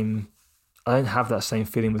that same. I don't have that same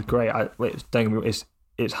feeling with Gray.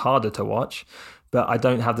 It's harder to watch, but I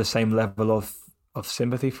don't have the same level of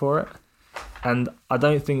sympathy for it, and I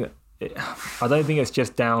don't think it's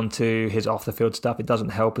just down to his off the field stuff. It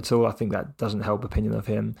doesn't help at all. I think that doesn't help opinion of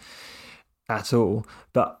him at all.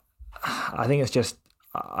 But I think it's just,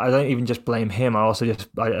 I don't even just blame him. I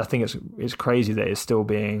think it's crazy that it's still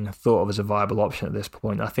being thought of as a viable option at this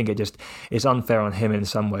point. I think it's unfair on him in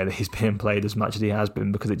some way that he's being played as much as he has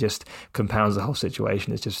been, because it just compounds the whole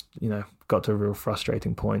situation. It's just, got to a real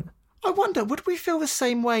frustrating point. I wonder, would we feel the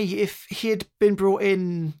same way if he had been brought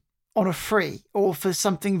in on a free or for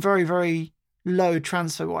something very, very low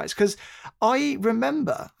transfer-wise? Because I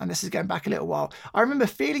remember, and this is going back a little while, I remember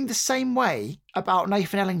feeling the same way about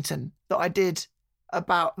Nathan Ellington that I do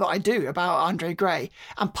about Andre Gray.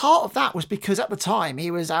 And part of that was because at the time he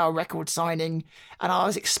was our record signing and I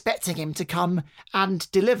was expecting him to come and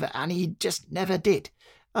deliver, and he just never did.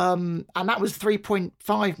 And that was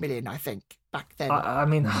 3.5 million, I think, back then. I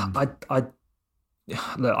mean,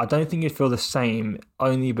 look, I don't think you'd feel the same,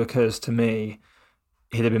 only because to me,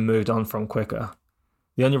 he'd have been moved on from quicker.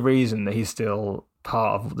 The only reason that he's still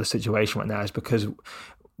part of the situation right now is because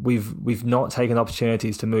we've not taken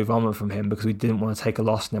opportunities to move on from him because we didn't want to take a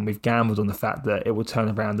loss, and then we've gambled on the fact that it will turn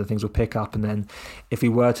around and things will pick up, and then if we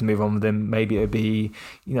were to move on with him, maybe it would be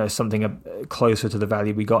something closer to the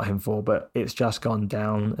value we got him for. But it's just gone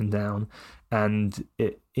down and down, and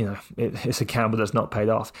it's a gamble that's not paid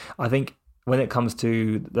off. I think when it comes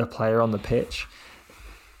to the player on the pitch,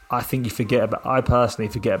 I think you forget about. I personally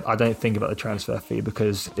forget. I don't think about the transfer fee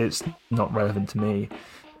because it's not relevant to me.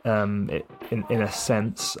 In a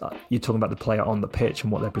sense, you're talking about the player on the pitch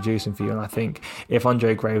and what they're producing for you. And I think if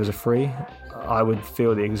Andre Gray was a free, I would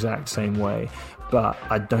feel the exact same way. But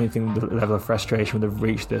I don't think the level of frustration would have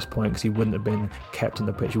reached this point because he wouldn't have been kept on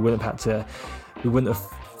the pitch. We wouldn't have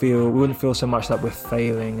wouldn't feel so much like we're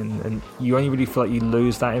failing, and you only really feel like you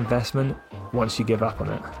lose that investment once you give up on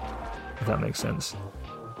it, if that makes sense.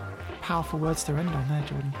 Powerful words to end on there,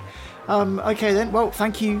 Jordan. Okay then, well,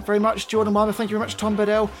 thank you very much, Jordan Weimer. Thank you very much, Tom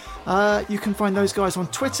Biddell. You can find those guys on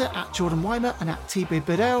Twitter at Jordan Weimer and at TB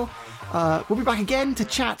Biddell. We'll be back again to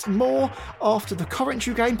chat more after the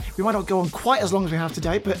Coventry game. We might not go on quite as long as we have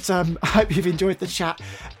today, but I hope you've enjoyed the chat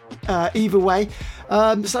either way.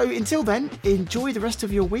 So until then, enjoy the rest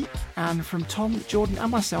of your week. And from Tom, Jordan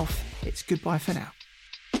and myself, it's goodbye for now.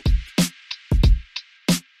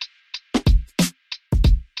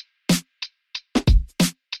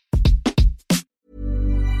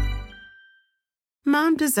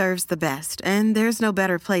 Mom deserves the best, and there's no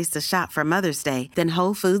better place to shop for Mother's Day than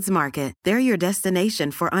Whole Foods Market. They're your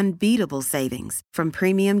destination for unbeatable savings, from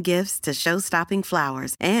premium gifts to show-stopping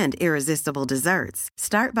flowers and irresistible desserts.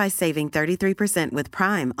 Start by saving 33% with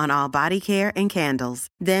Prime on all body care and candles.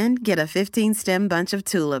 Then get a 15-stem bunch of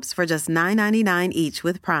tulips for just $9.99 each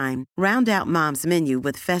with Prime. Round out Mom's menu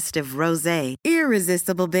with festive rosé,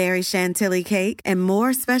 irresistible berry chantilly cake, and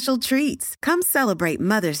more special treats. Come celebrate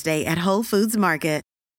Mother's Day at Whole Foods Market.